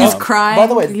was. She's crying. By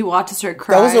the way, he watches her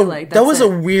cry. that was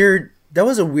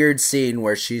a weird scene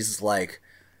where she's like,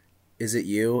 "Is it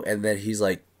you?" And then he's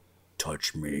like,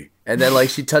 "Touch me." And then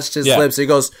she touched his Yeah. lips. And he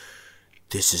goes,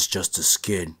 "This is just a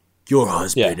skin. Your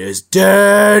husband Yeah. is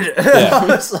dead." Yeah. I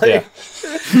was like, Yeah.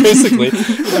 Basically.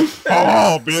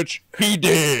 Oh, bitch, he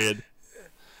did.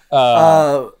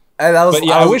 and I was. But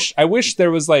yeah, I wish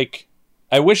there was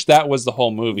I wish that was the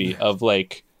whole movie of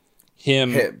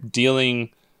him dealing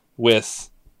with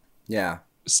Yeah.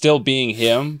 still being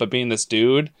him, but being this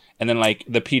dude, and then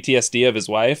the PTSD of his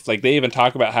wife. They even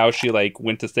talk about how she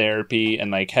went to therapy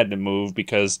and had to move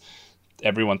because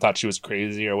everyone thought she was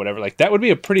crazy or whatever. That would be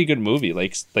a pretty good movie.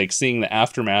 Seeing the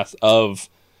aftermath of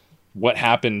what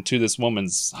happened to this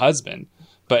woman's husband.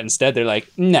 But instead they're like,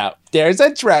 no, there's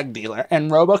a drug dealer and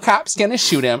RoboCop's gonna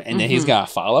shoot him and then he's gonna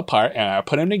fall apart and I'll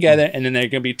put them together and then they're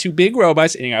gonna be 2 big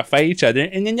robots and they're gonna fight each other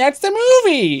and then that's the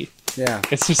movie. Yeah.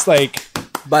 It's just By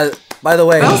the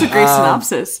way, That was a great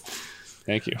synopsis.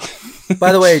 thank you.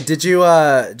 by the way, did you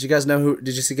guys know who?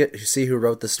 Did you see who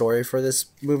wrote the story for this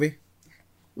movie?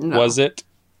 No. Was it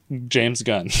James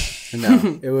Gunn?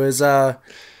 No, it was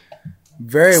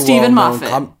very Stephen well-known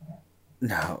Moffat.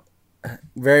 no,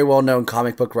 very well-known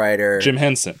comic book writer. Jim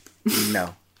Henson.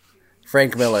 No,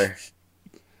 Frank Miller.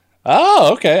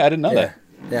 Oh, okay. I didn't know Yeah,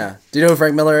 yeah. Do you know who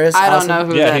Frank Miller is? I don't Allison? know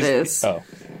who that. that Yeah, is. Oh,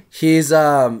 He's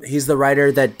the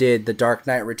writer that did The Dark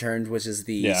Knight Returns, which is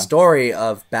the story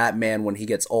of Batman when he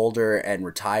gets older and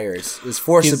retires,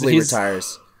 forcibly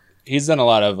retires. he's done a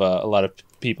lot of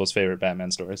people's favorite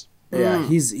Batman stories. Yeah,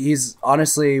 he's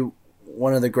honestly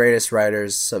one of the greatest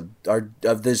writers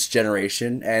of this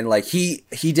generation, and like he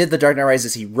did The Dark Knight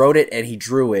Rises. He wrote it and he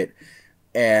drew it,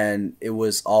 and it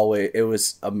was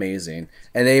amazing.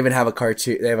 And they even have a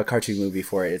cartoon. They have a cartoon movie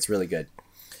for it. It's really good.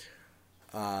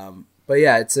 But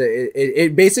yeah,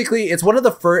 it basically it's one of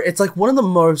the first. It's like one of the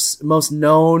most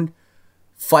known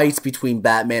fights between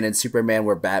Batman and Superman,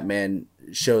 where Batman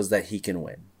shows that he can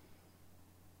win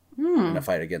in a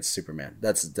fight against Superman.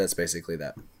 That's basically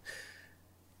that.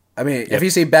 I mean, if you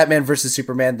see Batman versus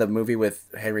Superman, the movie with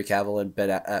Henry Cavill and Ben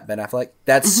Affleck,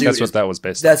 that's what that was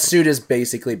based. That suit is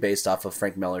basically based off of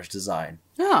Frank Miller's design.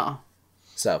 Oh.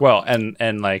 So well,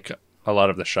 and like a lot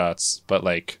of the shots, but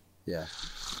like yeah.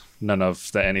 None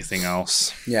of the anything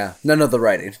else. Yeah, none of the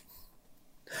writing.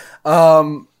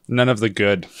 None of the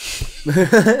good.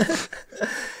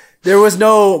 There was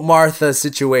no Martha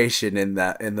situation in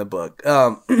the book.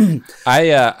 I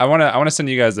want to send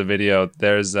you guys a video.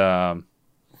 There's a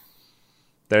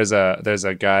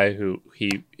guy who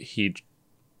he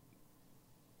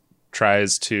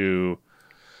tries to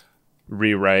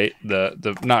rewrite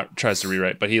the not tries to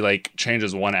rewrite, but he like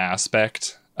changes one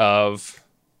aspect of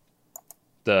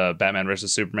the Batman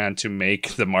versus Superman to make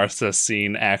the Martha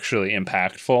scene actually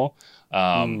impactful.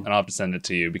 And I'll have to send it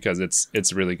to you because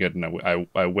it's really good, and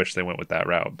I wish they went with that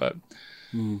route, but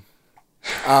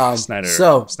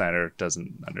Snyder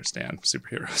doesn't understand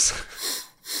superheroes.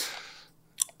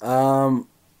 I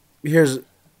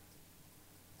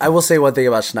will say one thing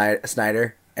about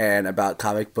Snyder and about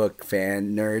comic book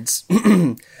fan nerds.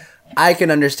 I can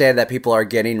understand that people are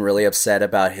getting really upset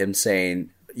about him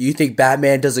saying, "You think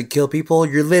Batman doesn't kill people?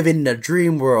 You're living in a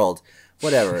dream world."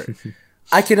 Whatever.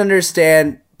 I can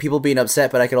understand people being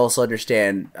upset, but I can also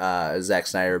understand Zack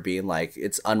Snyder being like,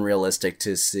 it's unrealistic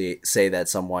to say that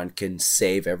someone can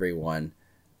save everyone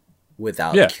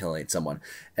without killing someone.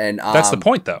 And that's the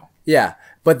point, though. Yeah,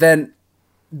 but then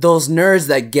those nerds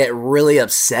that get really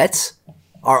upset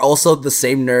are also the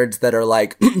same nerds that are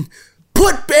like,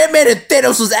 "Put Batman in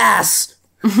Thanos' ass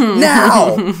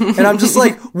now!" And I'm just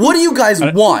like, what do you guys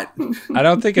want? I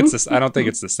don't think it's the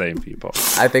same people.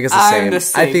 I think it's the same.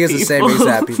 I think it's the same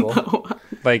exact people.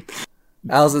 Like,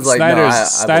 Allison's like,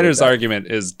 Snyder's argument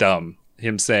is dumb.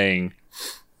 Him saying,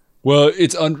 "Well,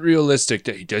 it's unrealistic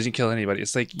that he doesn't kill anybody."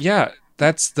 It's like, yeah,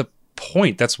 that's the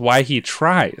point. That's why he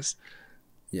tries.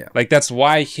 Yeah. Like, that's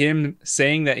why him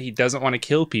saying that he doesn't want to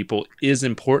kill people is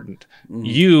important.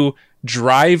 You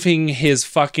driving his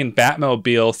fucking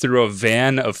Batmobile through a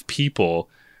van of people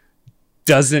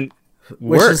doesn't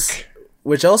work.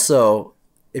 Which also,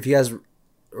 if you guys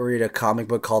read a comic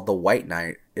book called The White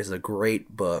Knight, is a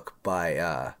great book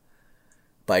by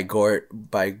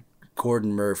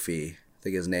Gordon Murphy, I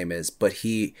think his name is. But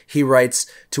he writes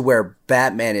to where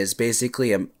Batman is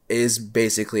basically a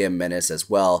menace as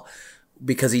well,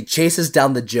 because he chases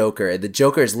down the Joker, and the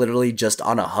Joker is literally just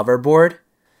on a hoverboard,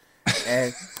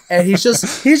 and he's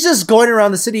just going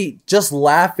around the city just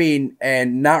laughing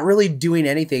and not really doing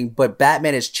anything, but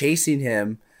Batman is chasing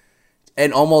him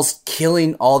and almost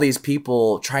killing all these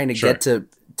people trying to get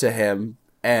to him,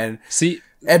 and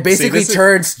basically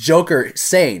turns Joker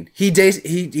sane. He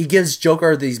gives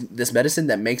Joker this medicine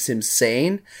that makes him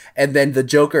sane, and then the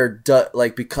Joker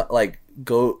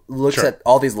looks at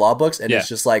all these law books and it's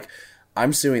just like,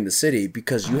 "I'm suing the city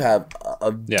because you have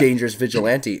a dangerous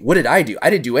vigilante. What did I do? I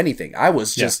didn't do anything. I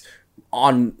was just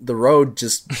on the road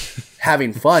just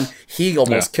having fun. He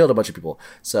almost killed a bunch of people."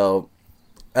 So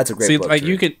that's a great book. Like,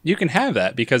 you can have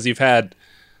that because you've had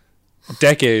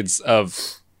decades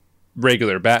of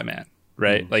regular Batman,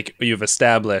 right? Like, you've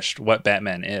established what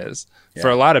Batman is. For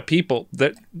a lot of people,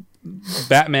 that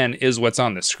Batman is what's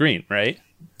on the screen, right?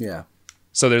 Yeah.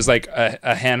 So there's like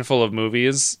a handful of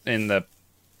movies in the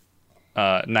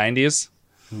 90s.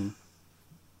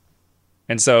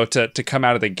 And so to come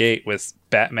out of the gate with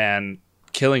Batman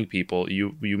killing people,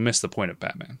 you miss the point of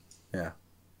Batman. Yeah.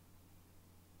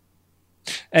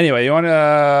 Anyway, you want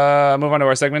to move on to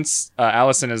our segments?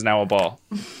 Allison is now a ball.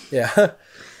 Yeah.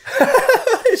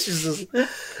 She's just...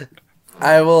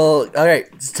 I will... All right,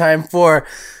 it's time for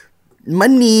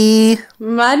money.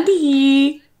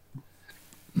 Money.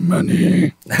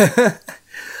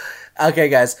 Okay,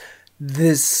 guys.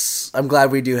 I'm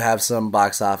glad we do have some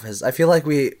box office. I feel like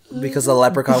because of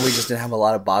Leprechaun, we just didn't have a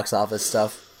lot of box office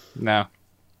stuff. No.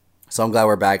 So I'm glad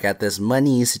we're back at this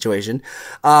money situation.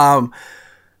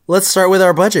 Let's start with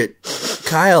our budget.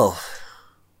 Kyle,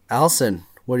 Allison,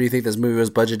 what do you think this movie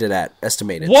was budgeted at?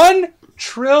 Estimated. $1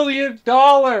 trillion.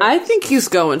 I think he's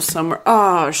going somewhere.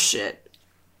 Oh shit!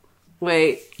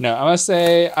 Wait. No, I'm just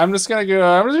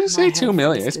gonna say 2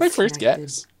 million. It's my first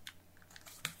guess.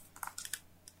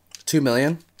 2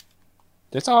 million.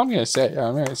 That's all I'm gonna say.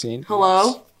 I'm gonna say.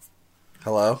 Hello.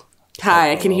 Hello.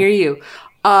 Hi, I can hear you.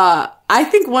 I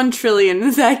think 1 trillion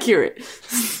is accurate.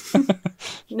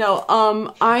 No,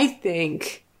 I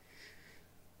think.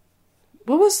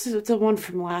 What was the one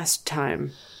from last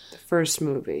time? The first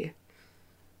movie.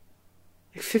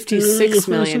 Like 56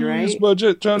 million, right?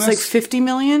 Budget, Jonas. It's like 50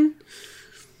 million?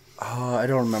 Oh, I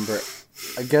don't remember.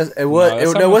 I guess it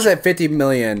was. It wasn't 50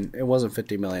 million. It wasn't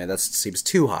 50 million. That seems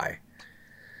too high.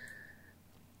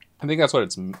 I think that's what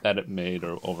it made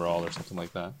or overall or something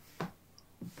like that.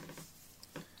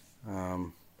 I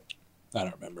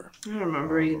don't remember. I don't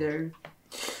remember either.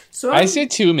 So I say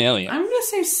 2 million. I'm going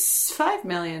to say 5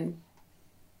 million.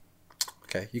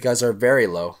 Okay, you guys are very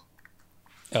low.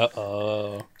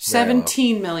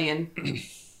 17 million.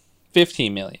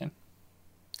 15 million.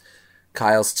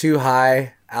 Kyle's too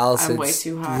high. Allison's I'm way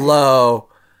too high. low.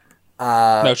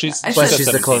 No, she's But she's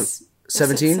the 17. close.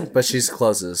 17, but she's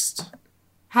closest.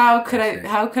 How could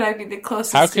I be the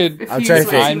closest? How could- if I'm you trying to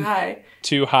were think. too high?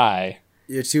 Too high.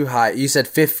 You're too high. You said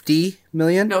 50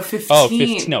 million? No, 15. Oh,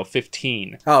 15. No,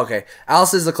 15. Oh, okay.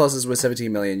 Allison's the closest with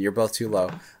 17 million. You're both too low.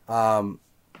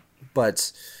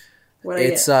 But What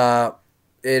it's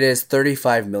it is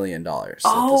 $35 million.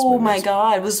 Oh my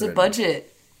god, was the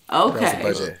budget? Okay. That's the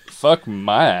budget. Fuck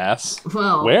my ass.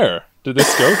 Well, Where did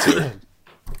this go to?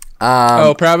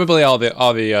 Probably all the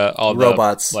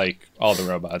robots. like all the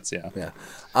robots, yeah. Yeah.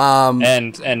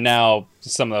 And now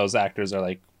some of those actors are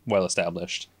like well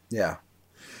established. Yeah.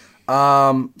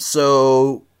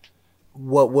 So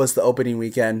what was the opening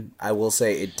weekend? I will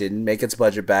say it didn't make its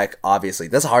budget back. Obviously,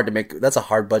 that's a hard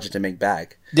budget to make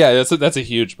back. Yeah, that's a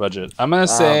huge budget. I'm gonna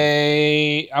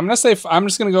say I'm just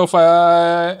gonna go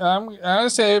 5. I'm gonna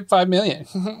say 5 million.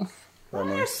 I'm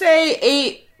gonna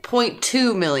say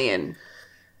 8.2 million.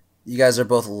 You guys are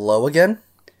both low again.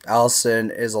 Allison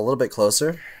is a little bit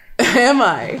closer. Am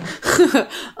I?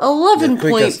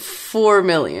 11.4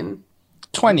 million.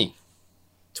 20.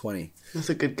 20. That's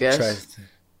a good guess.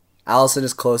 Allison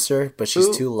is closer, but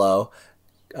she's too low.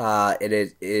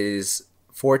 It is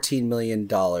 $14 million.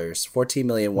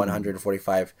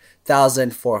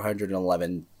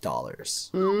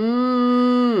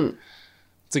 $14,145,411.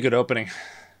 It's a good opening.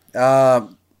 I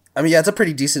mean, yeah, it's a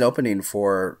pretty decent opening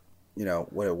for,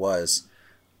 what it was.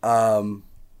 And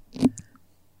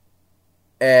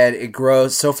it's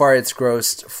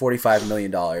grossed $45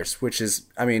 million, which is,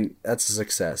 I mean, that's a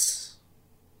success.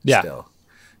 Yeah. Still.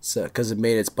 So, because it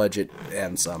made its budget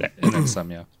and some. And then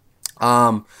some, yeah.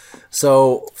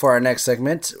 So for our next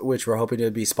segment, which we're hoping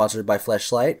to be sponsored by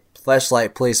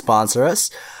Fleshlight, please sponsor us.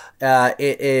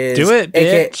 It is Do it,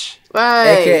 bitch.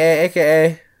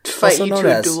 AKA Fight also you known to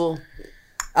a as. duel.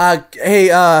 Hey,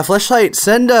 Fleshlight,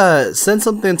 send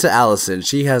something to Allison.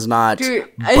 She has not Dude,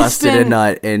 busted a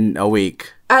nut in a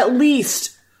week. At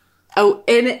least. Oh,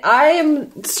 and I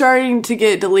am starting to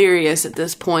get delirious at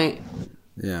this point.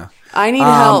 Yeah. I need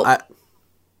help.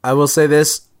 I will say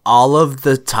this. All of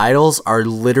the titles are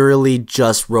literally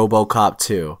just RoboCop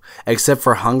 2, except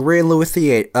for Hungary and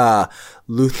Lithuania.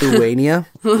 Lithuania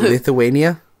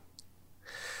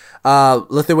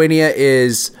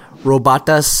is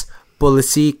Robotas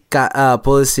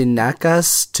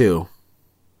Policinakas 2.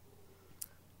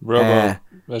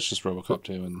 That's just RoboCop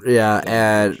 2. And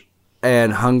Yeah,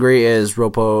 and Hungary is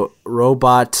Robot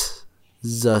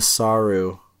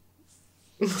Zasaru.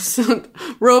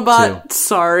 Robot, Two.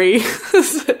 sorry.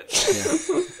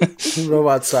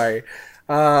 Robot, sorry.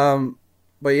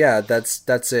 But yeah,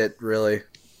 that's it, really.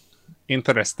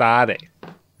 Interessare.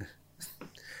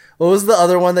 What was the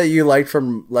other one that you liked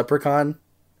from Leprechaun?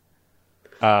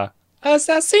 Assassino.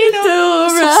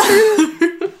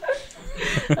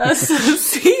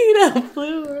 Assassino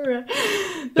Plura.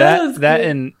 That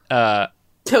and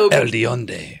Toby. El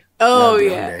Dionde. Oh, Not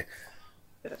yeah.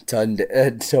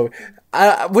 Tunde. So,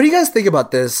 what do you guys think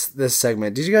about this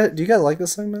segment? Do you guys like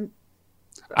this segment?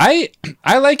 I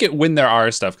like it when there are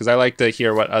stuff because I like to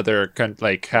hear what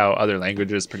like how other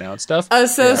languages pronounce stuff.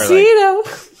 Assassino.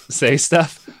 Say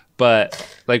stuff,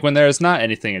 but like when there's not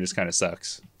anything, it just kind of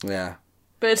sucks. Yeah.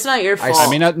 But it's not your fault. I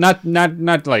mean,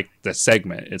 not like the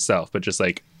segment itself, but just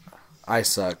like I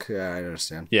suck. Yeah, I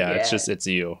understand. Yeah, Yeah. it's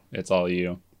you. It's all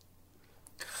you.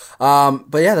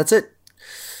 But yeah, that's it.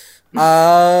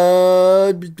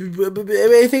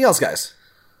 Anything else, guys?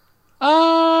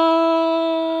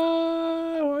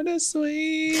 What a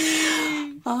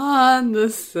sweet On the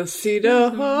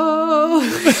Cecito.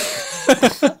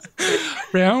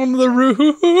 round the room.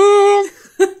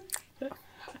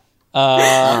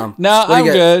 No, what do I'm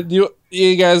you good.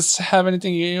 You guys have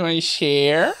anything you want to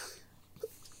share?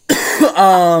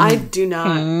 I do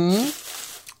not.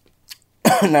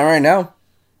 Not right now.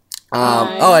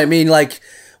 I mean, like,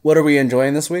 what are we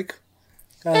enjoying this week?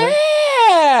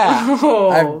 Yeah.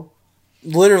 Oh.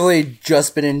 Literally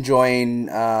just been enjoying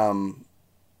Game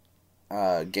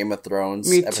of Thrones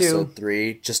Me too. episode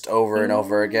 3 just over and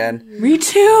over again. Me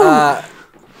too.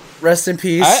 Rest in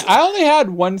peace. I only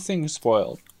had one thing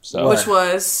spoiled, so Which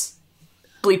was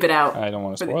bleep it out. I don't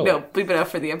want to For spoil no, it. bleep it out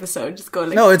for the episode. Just go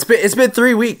like No, it's been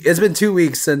 3 weeks. It's been 2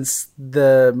 weeks since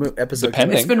the episode.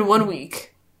 Depending. It's been 1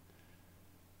 week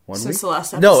One since week? the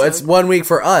last episode. No, it's 1 week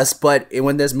for us. But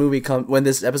when this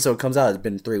episode comes out, it's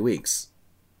been 3 weeks.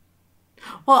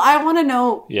 Well, I want to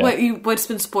know Yeah. what's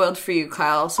been spoiled for you,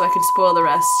 Kyle, so I can spoil the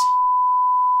rest.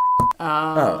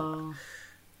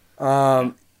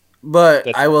 But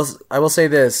That's- I will say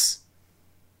this.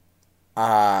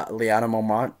 Lyanna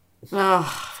Mormont,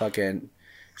 Oh, fucking,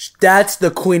 that's the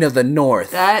Queen of the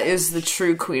North. that is the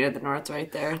true Queen of the North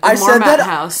right there. The I said Mormont that-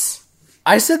 house.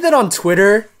 I said that on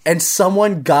Twitter, and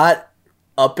someone got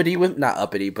uppity with not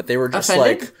uppity, but they were just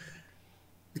Offended?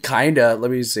 like, kinda.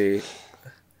 Let me see.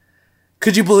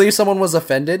 Could you believe someone was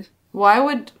offended? Why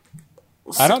would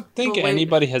I don't think But wait.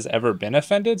 anybody has ever been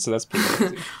offended, so that's pretty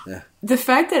crazy. the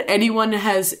fact that anyone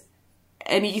has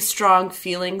any strong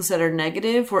feelings that are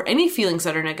negative or any feelings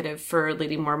that are negative for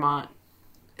Lady Mormont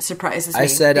surprises me. I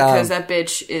said, because that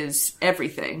bitch is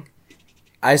everything.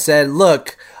 I said,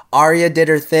 look, Arya did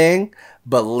her thing,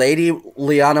 but Lady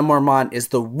Lyanna Mormont is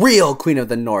the real Queen of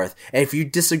the North. And if you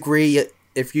disagree,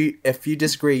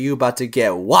 you about to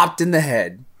get whopped in the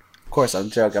head. Of course, I'm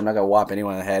joking. I'm not gonna whop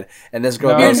anyone in the head. And this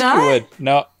girl No, You're goes, not? you would.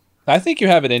 No, I think you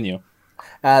have it in you.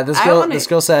 this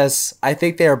girl says, I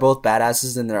think they are both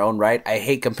badasses in their own right. I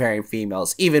hate comparing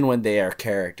females, even when they are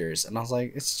characters. And I was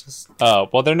like, it's just, Oh,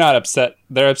 well, they're not upset.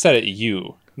 They're upset at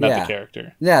you, not Yeah. the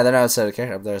character. yeah, they're not upset at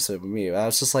character. They're upset with me. I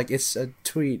was just like, it's a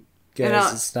tweet, guys. know,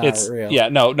 It's not It's real. yeah,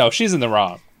 no, she's in the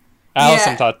wrong.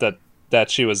 Allison Yeah. thought that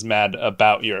she was mad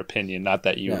about your opinion, not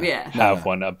that you Yeah. have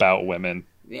one about women.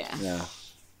 Yeah. Yeah.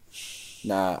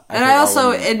 Nah. And think I all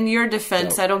also, women- in your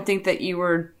defense, I don't think that you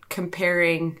were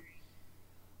comparing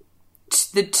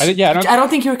I don't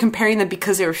think you were comparing them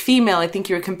because they were female. I think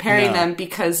you were comparing No. them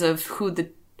because of who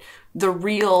the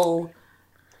real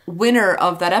winner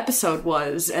of that episode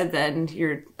was, and then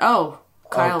Kyle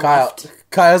Kyle. left.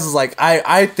 Kyle's is like,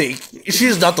 I think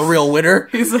she's not the real winner.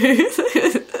 He's like,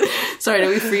 sorry, did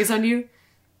we freeze on you?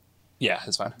 Yeah,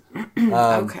 it's fine.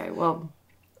 Okay, well,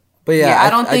 But yeah, yeah, I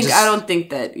don't think just- think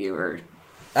that you were.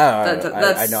 I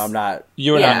that's- know I'm not.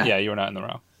 You were Yeah. not. Yeah, you were not in the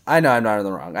wrong. I know I'm not in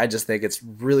the wrong. I just think it's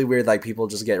really weird. Like people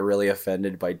just get really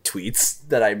offended by tweets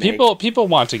that I make. People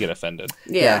want to get offended.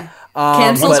 Yeah, Yeah.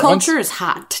 cancel but- culture is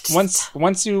hot.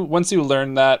 Once you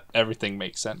learn that, everything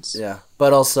makes sense. Yeah,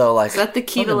 but also like Is that the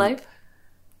key to life?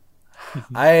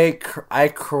 I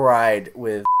cried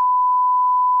with.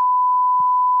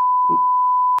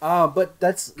 But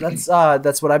that's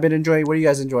what I've been enjoying. What are you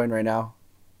guys enjoying right now?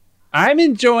 I'm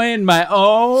enjoying my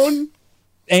own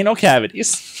anal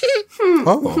cavities.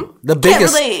 Oh, the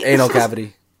biggest relate. anal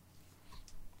cavity.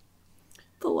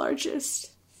 The largest.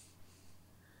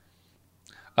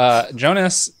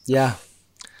 Jonas, Yeah,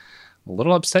 a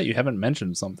little upset you haven't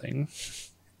mentioned something.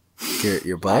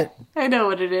 your butt. I know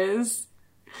what it is.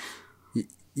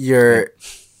 Your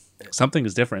Something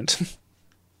is different.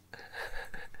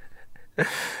 do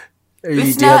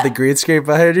It's you have not- the green screen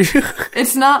behind you?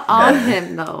 It's not on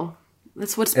him though.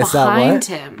 That's what's It's not behind what?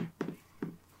 him.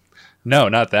 No,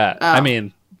 not that. Oh. I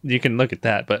mean, you can look at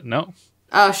that, but no.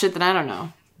 Oh shit! Then I don't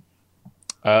know.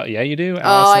 Yeah, you do.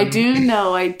 Oh, I Allison. do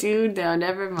know. I do know.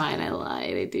 Never mind. I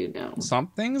lied. I do know.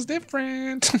 Something's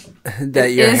different.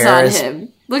 That your It is hair on is him.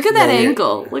 Look at that Yeah,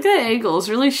 angle. Look at that angle. It's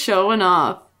really showing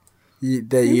off.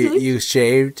 you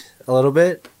shaved a little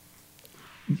bit.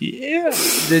 Yeah.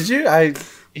 Did you? I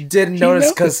didn't notice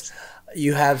noticed. because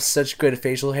you have such good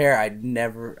facial hair.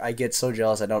 I get so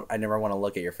jealous. I never want to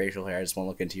look at your facial hair. I just want to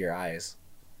look into your eyes.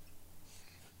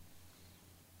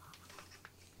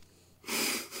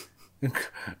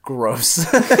 Gross.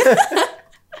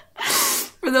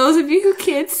 For those of you who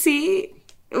can't see,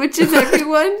 which is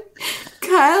everyone,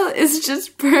 Kyle is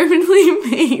just permanently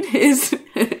made his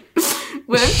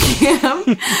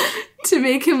webcam to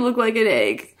make him look like an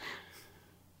egg.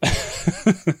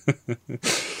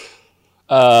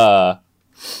 I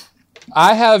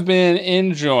have been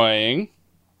enjoying.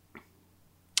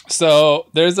 So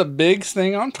there's a big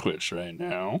thing on Twitch right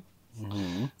now.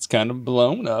 Mm-hmm. It's kind of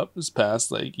blown up this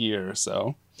past like year or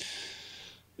so.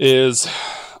 Is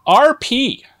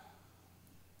RP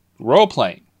role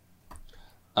playing.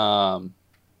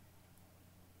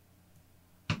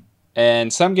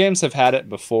 And some games have had it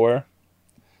before,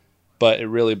 but it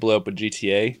really blew up with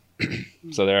GTA.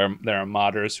 So there are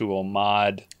modders who will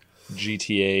mod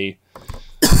GTA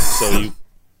so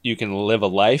you can live a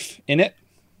life in it.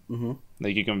 Mm-hmm.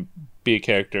 Like you can be a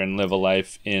character and live a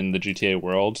life in the GTA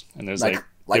world, and there's like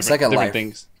Second Life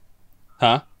things,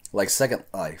 huh? Like Second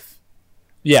Life.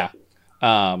 Yeah.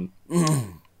 And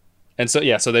so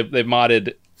they've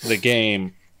modded the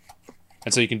game,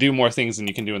 and so you can do more things than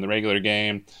you can do in the regular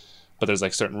game. But there's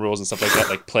like certain rules and stuff like that.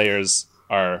 Like players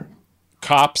are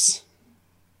cops,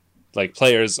 like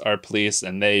players are police,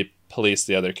 and they police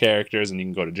the other characters, and you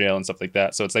can go to jail and stuff like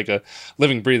that. So it's like a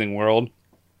living, breathing world.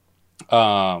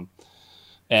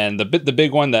 And the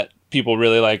big one that people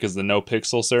really like is the No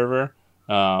Pixel server.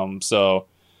 So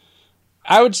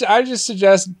I just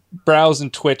suggest browsing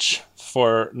Twitch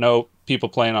for people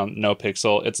playing on No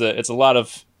Pixel. It's a lot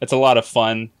of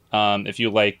fun. If you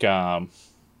like the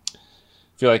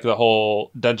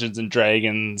whole Dungeons and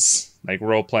Dragons, like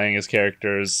role playing as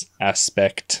characters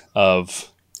aspect of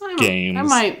games, I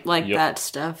might like that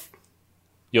stuff.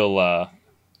 You'll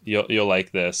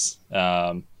like this.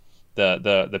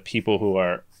 The people who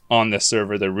are on this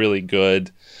server, they're really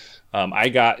good. I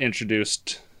got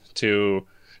introduced to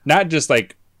not just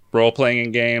like role playing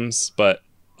in games, but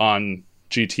on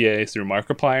GTA through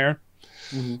Markiplier.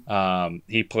 Mm-hmm.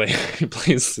 He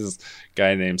plays this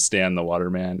guy named Stan the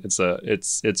Waterman.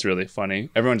 It's really funny.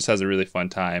 Everyone just has a really fun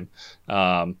time.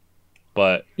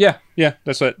 But yeah,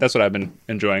 that's what I've been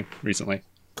enjoying recently.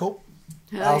 Cool.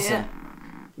 Hell awesome. Yeah.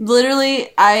 Literally,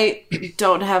 I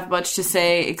don't have much to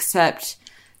say except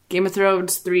Game of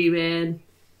Thrones 3, man.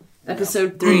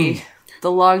 Episode 3,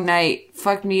 The Long Night,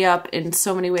 fucked me up in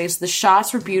so many ways. The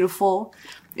shots were beautiful.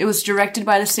 It was directed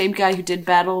by the same guy who did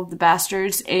Battle of the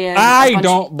Bastards, and I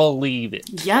don't believe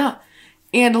it. Yeah,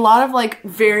 and a lot of like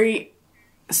very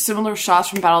similar shots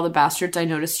from Battle of the Bastards. I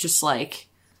noticed just like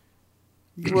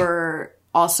were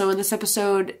also in this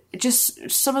episode.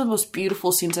 Just some of the most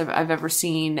beautiful scenes I've ever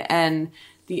seen, and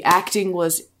the acting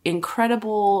was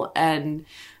incredible, and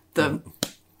the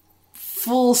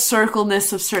full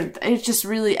circleness of certain. It's just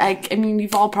really. I mean,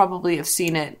 you've all probably have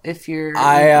seen it if you're.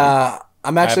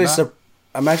 I'm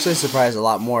actually surprised a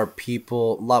lot more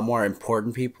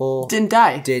important people didn't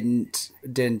die.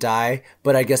 Didn't die,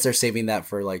 but I guess they're saving that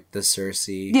for like the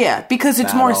Cersei. Yeah, because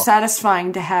it's more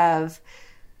satisfying to have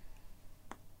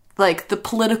like the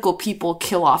political people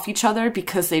kill off each other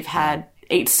because they've had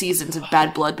 8 seasons of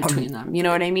bad blood between them. You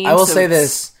know what I mean? I will say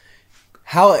this: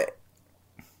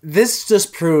 this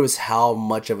just proves how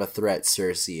much of a threat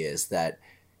Cersei is. That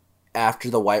after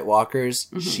the White Walkers,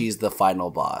 she's the final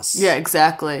boss. Yeah,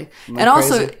 exactly.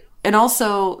 And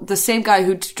also, the same guy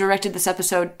who directed this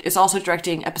episode is also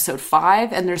directing episode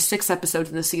 5, and there's 6 episodes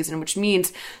in the season, which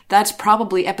means that's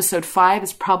probably episode 5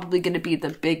 is probably going to be the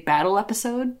big battle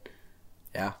episode.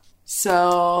 Yeah.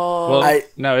 So,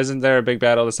 no, isn't there a big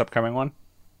battle this upcoming one?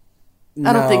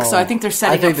 I don't think so. I think they're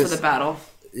setting up for the battle.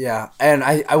 Yeah, and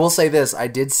I will say this: I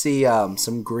did see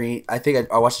some green. I think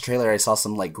I watched the trailer. I saw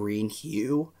some like green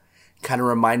hue. Kind of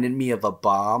reminded me of a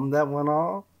bomb that went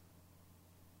off.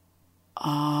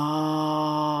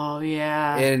 Oh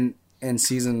yeah. In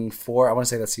season 4, I want to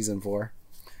say that's season 4.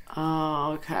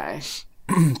 Oh okay.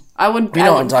 I wouldn't. You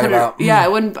know what I'm talking about? Yeah, I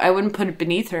wouldn't put it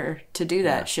beneath her to do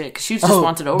that shit because she just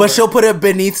wants it over. But she'll put it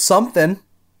beneath something,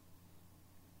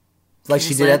 like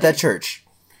she did at that church.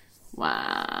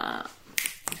 Wow.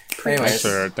 Anyways.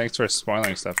 Thanks for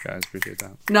spoiling stuff, guys. Appreciate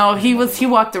that. No, he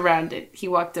walked around it. He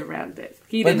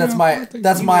But that's my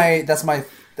theory.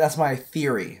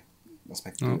 That's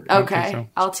my theory. Okay, so.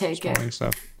 I'll take spoiling it.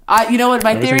 Stuff. You know what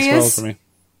my theory is? For me.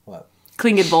 What?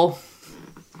 Klingid Bowl.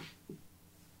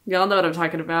 Y'all know what I'm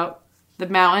talking about. The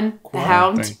mountain, the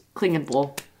hound, Klingid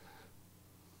Bowl.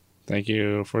 Thank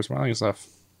you for spoiling stuff.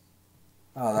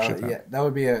 Oh, that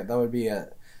would be a.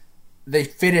 They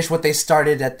finished what they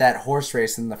started at that horse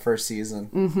race in the first season.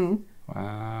 Mm-hmm.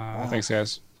 Wow. Thanks,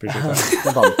 guys. Appreciate that.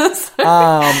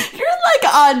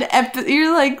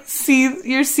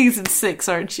 You're season 6,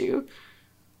 aren't you?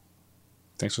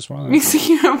 Thanks for spoiling.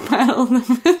 You're a battle.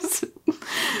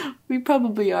 We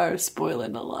probably are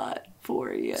spoiling a lot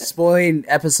for you. Spoiling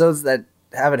episodes that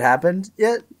haven't happened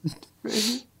yet?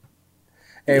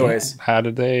 Anyways, How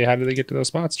did they get to those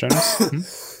spots,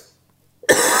 Jonas?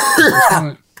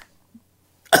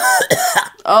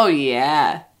 Oh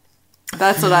yeah,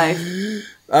 that's what I.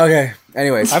 okay.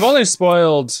 Anyways, I've only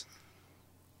spoiled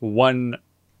one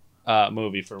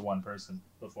movie for one person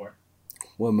before,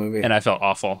 what movie? and I felt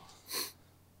awful.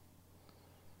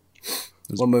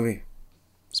 What movie?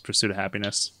 It's Pursuit of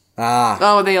Happiness.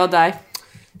 Oh, they all die.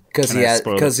 Because And I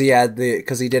spoiled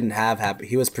he didn't have happy.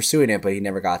 He was pursuing it, but he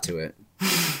never got to it.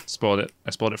 Spoiled it. I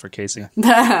spoiled it for Casey.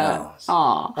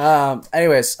 Aw.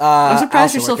 Anyways, I'm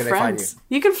surprised Allison, you're still where can they find friends.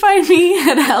 You can find me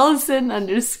at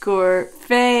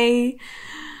Allison_Faye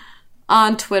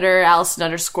on Twitter,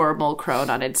 Allison_Mulcrone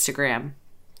on Instagram.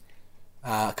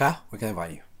 Kyle, where can they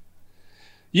find you?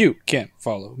 You can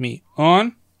follow me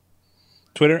on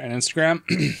Twitter and Instagram.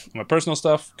 My personal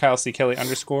stuff, Kyle C. Kelly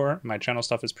 _. My channel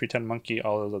stuff is Pretend Monkey,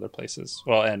 all those other places.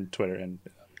 Well, and Twitter and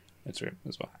Instagram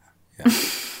as well.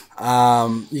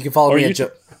 You can follow Or me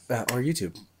YouTube. or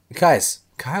YouTube. Guys,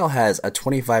 Kyle has a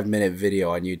 25-minute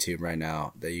video on YouTube right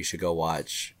now that you should go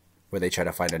watch, where they try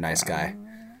to find a nice guy.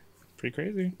 Pretty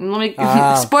crazy. Let me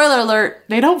spoiler alert,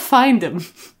 they don't find him.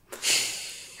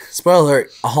 Spoiler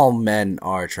alert: all men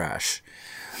are trash.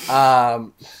 But I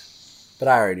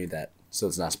already knew that, so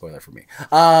it's not a spoiler for me.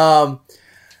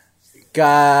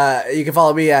 You can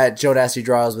follow me at Joe Nasty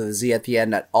Draws with a Z at the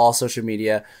end at all social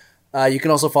media. You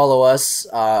can also follow us,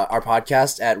 our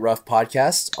podcast, at Rough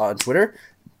Podcast on Twitter.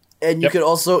 And you can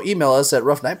also email us at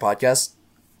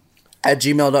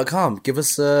roughnightpodcast@gmail.com. Give us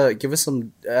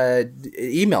some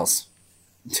emails.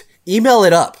 Email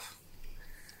it up.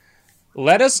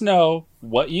 Let us know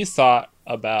what you thought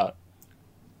about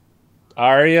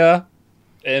Arya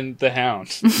and the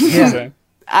Hound. Yeah.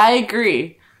 I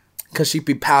agree. Because she'd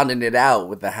be pounding it out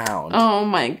with the Hound. Oh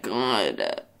my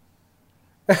god.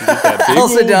 I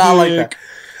also don't like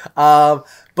that.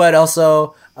 But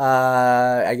also,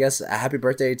 I guess a happy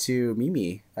birthday to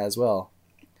Mimi as well.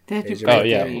 Oh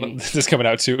yeah, this is coming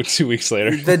out 2 weeks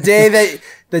later. The day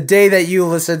that you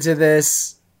listen to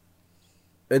this,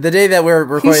 the day that we're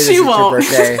recording this is your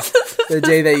birthday. The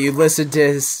day that you listen to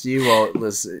this, you won't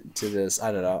listen to this.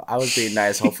 I don't know. I was being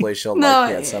nice. Hopefully, she'll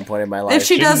like me at some point in my life. If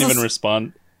she Didn't even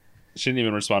respond. She didn't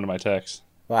even respond to my text.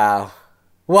 Wow.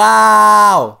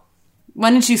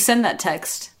 When did you send that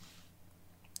text?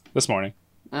 This morning.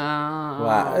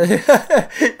 Wow.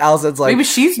 Allison's like, maybe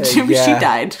she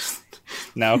died.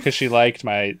 No, because she liked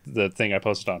the thing I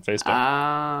posted on Facebook.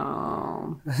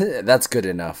 That's good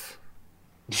enough.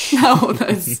 No,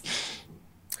 that's.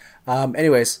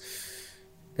 Anyways,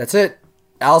 that's it.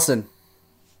 Allison.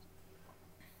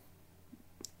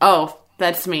 Oh,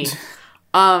 that's me.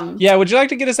 Yeah, would you like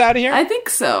to get us out of here? I think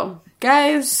so.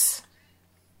 Guys,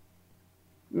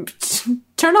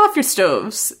 turn off your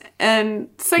stoves. And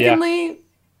secondly,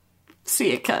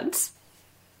 see you, cunts.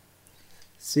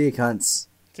 See you, cunts.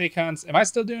 See, cons. Am I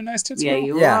still doing nice tits? Yeah, girl?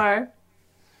 you Yeah. are.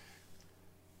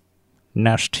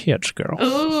 Nice tits, girl.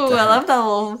 Ooh, I love that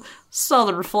little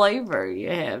southern flavor you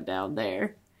have down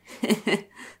there.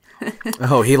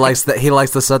 Oh, he likes that. He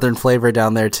likes the southern flavor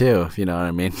down there too. If you know what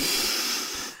I mean.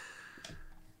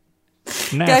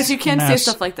 Nice, Guys, you can't say nice,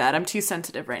 stuff like that. I'm too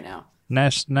sensitive right now.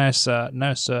 Nice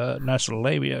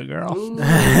labia,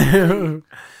 girl.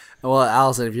 Well,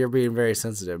 Allison, if you're being very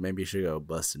sensitive, maybe you should go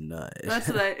bust a nut. That's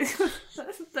what I.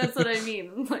 That's what I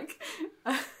mean. Like,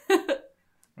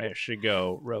 There she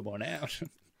go. Rub on out.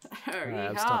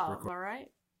 I've stopped all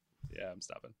right. Yeah, I'm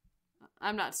stopping.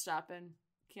 I'm not stopping.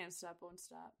 Can't stop. Won't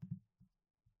stop.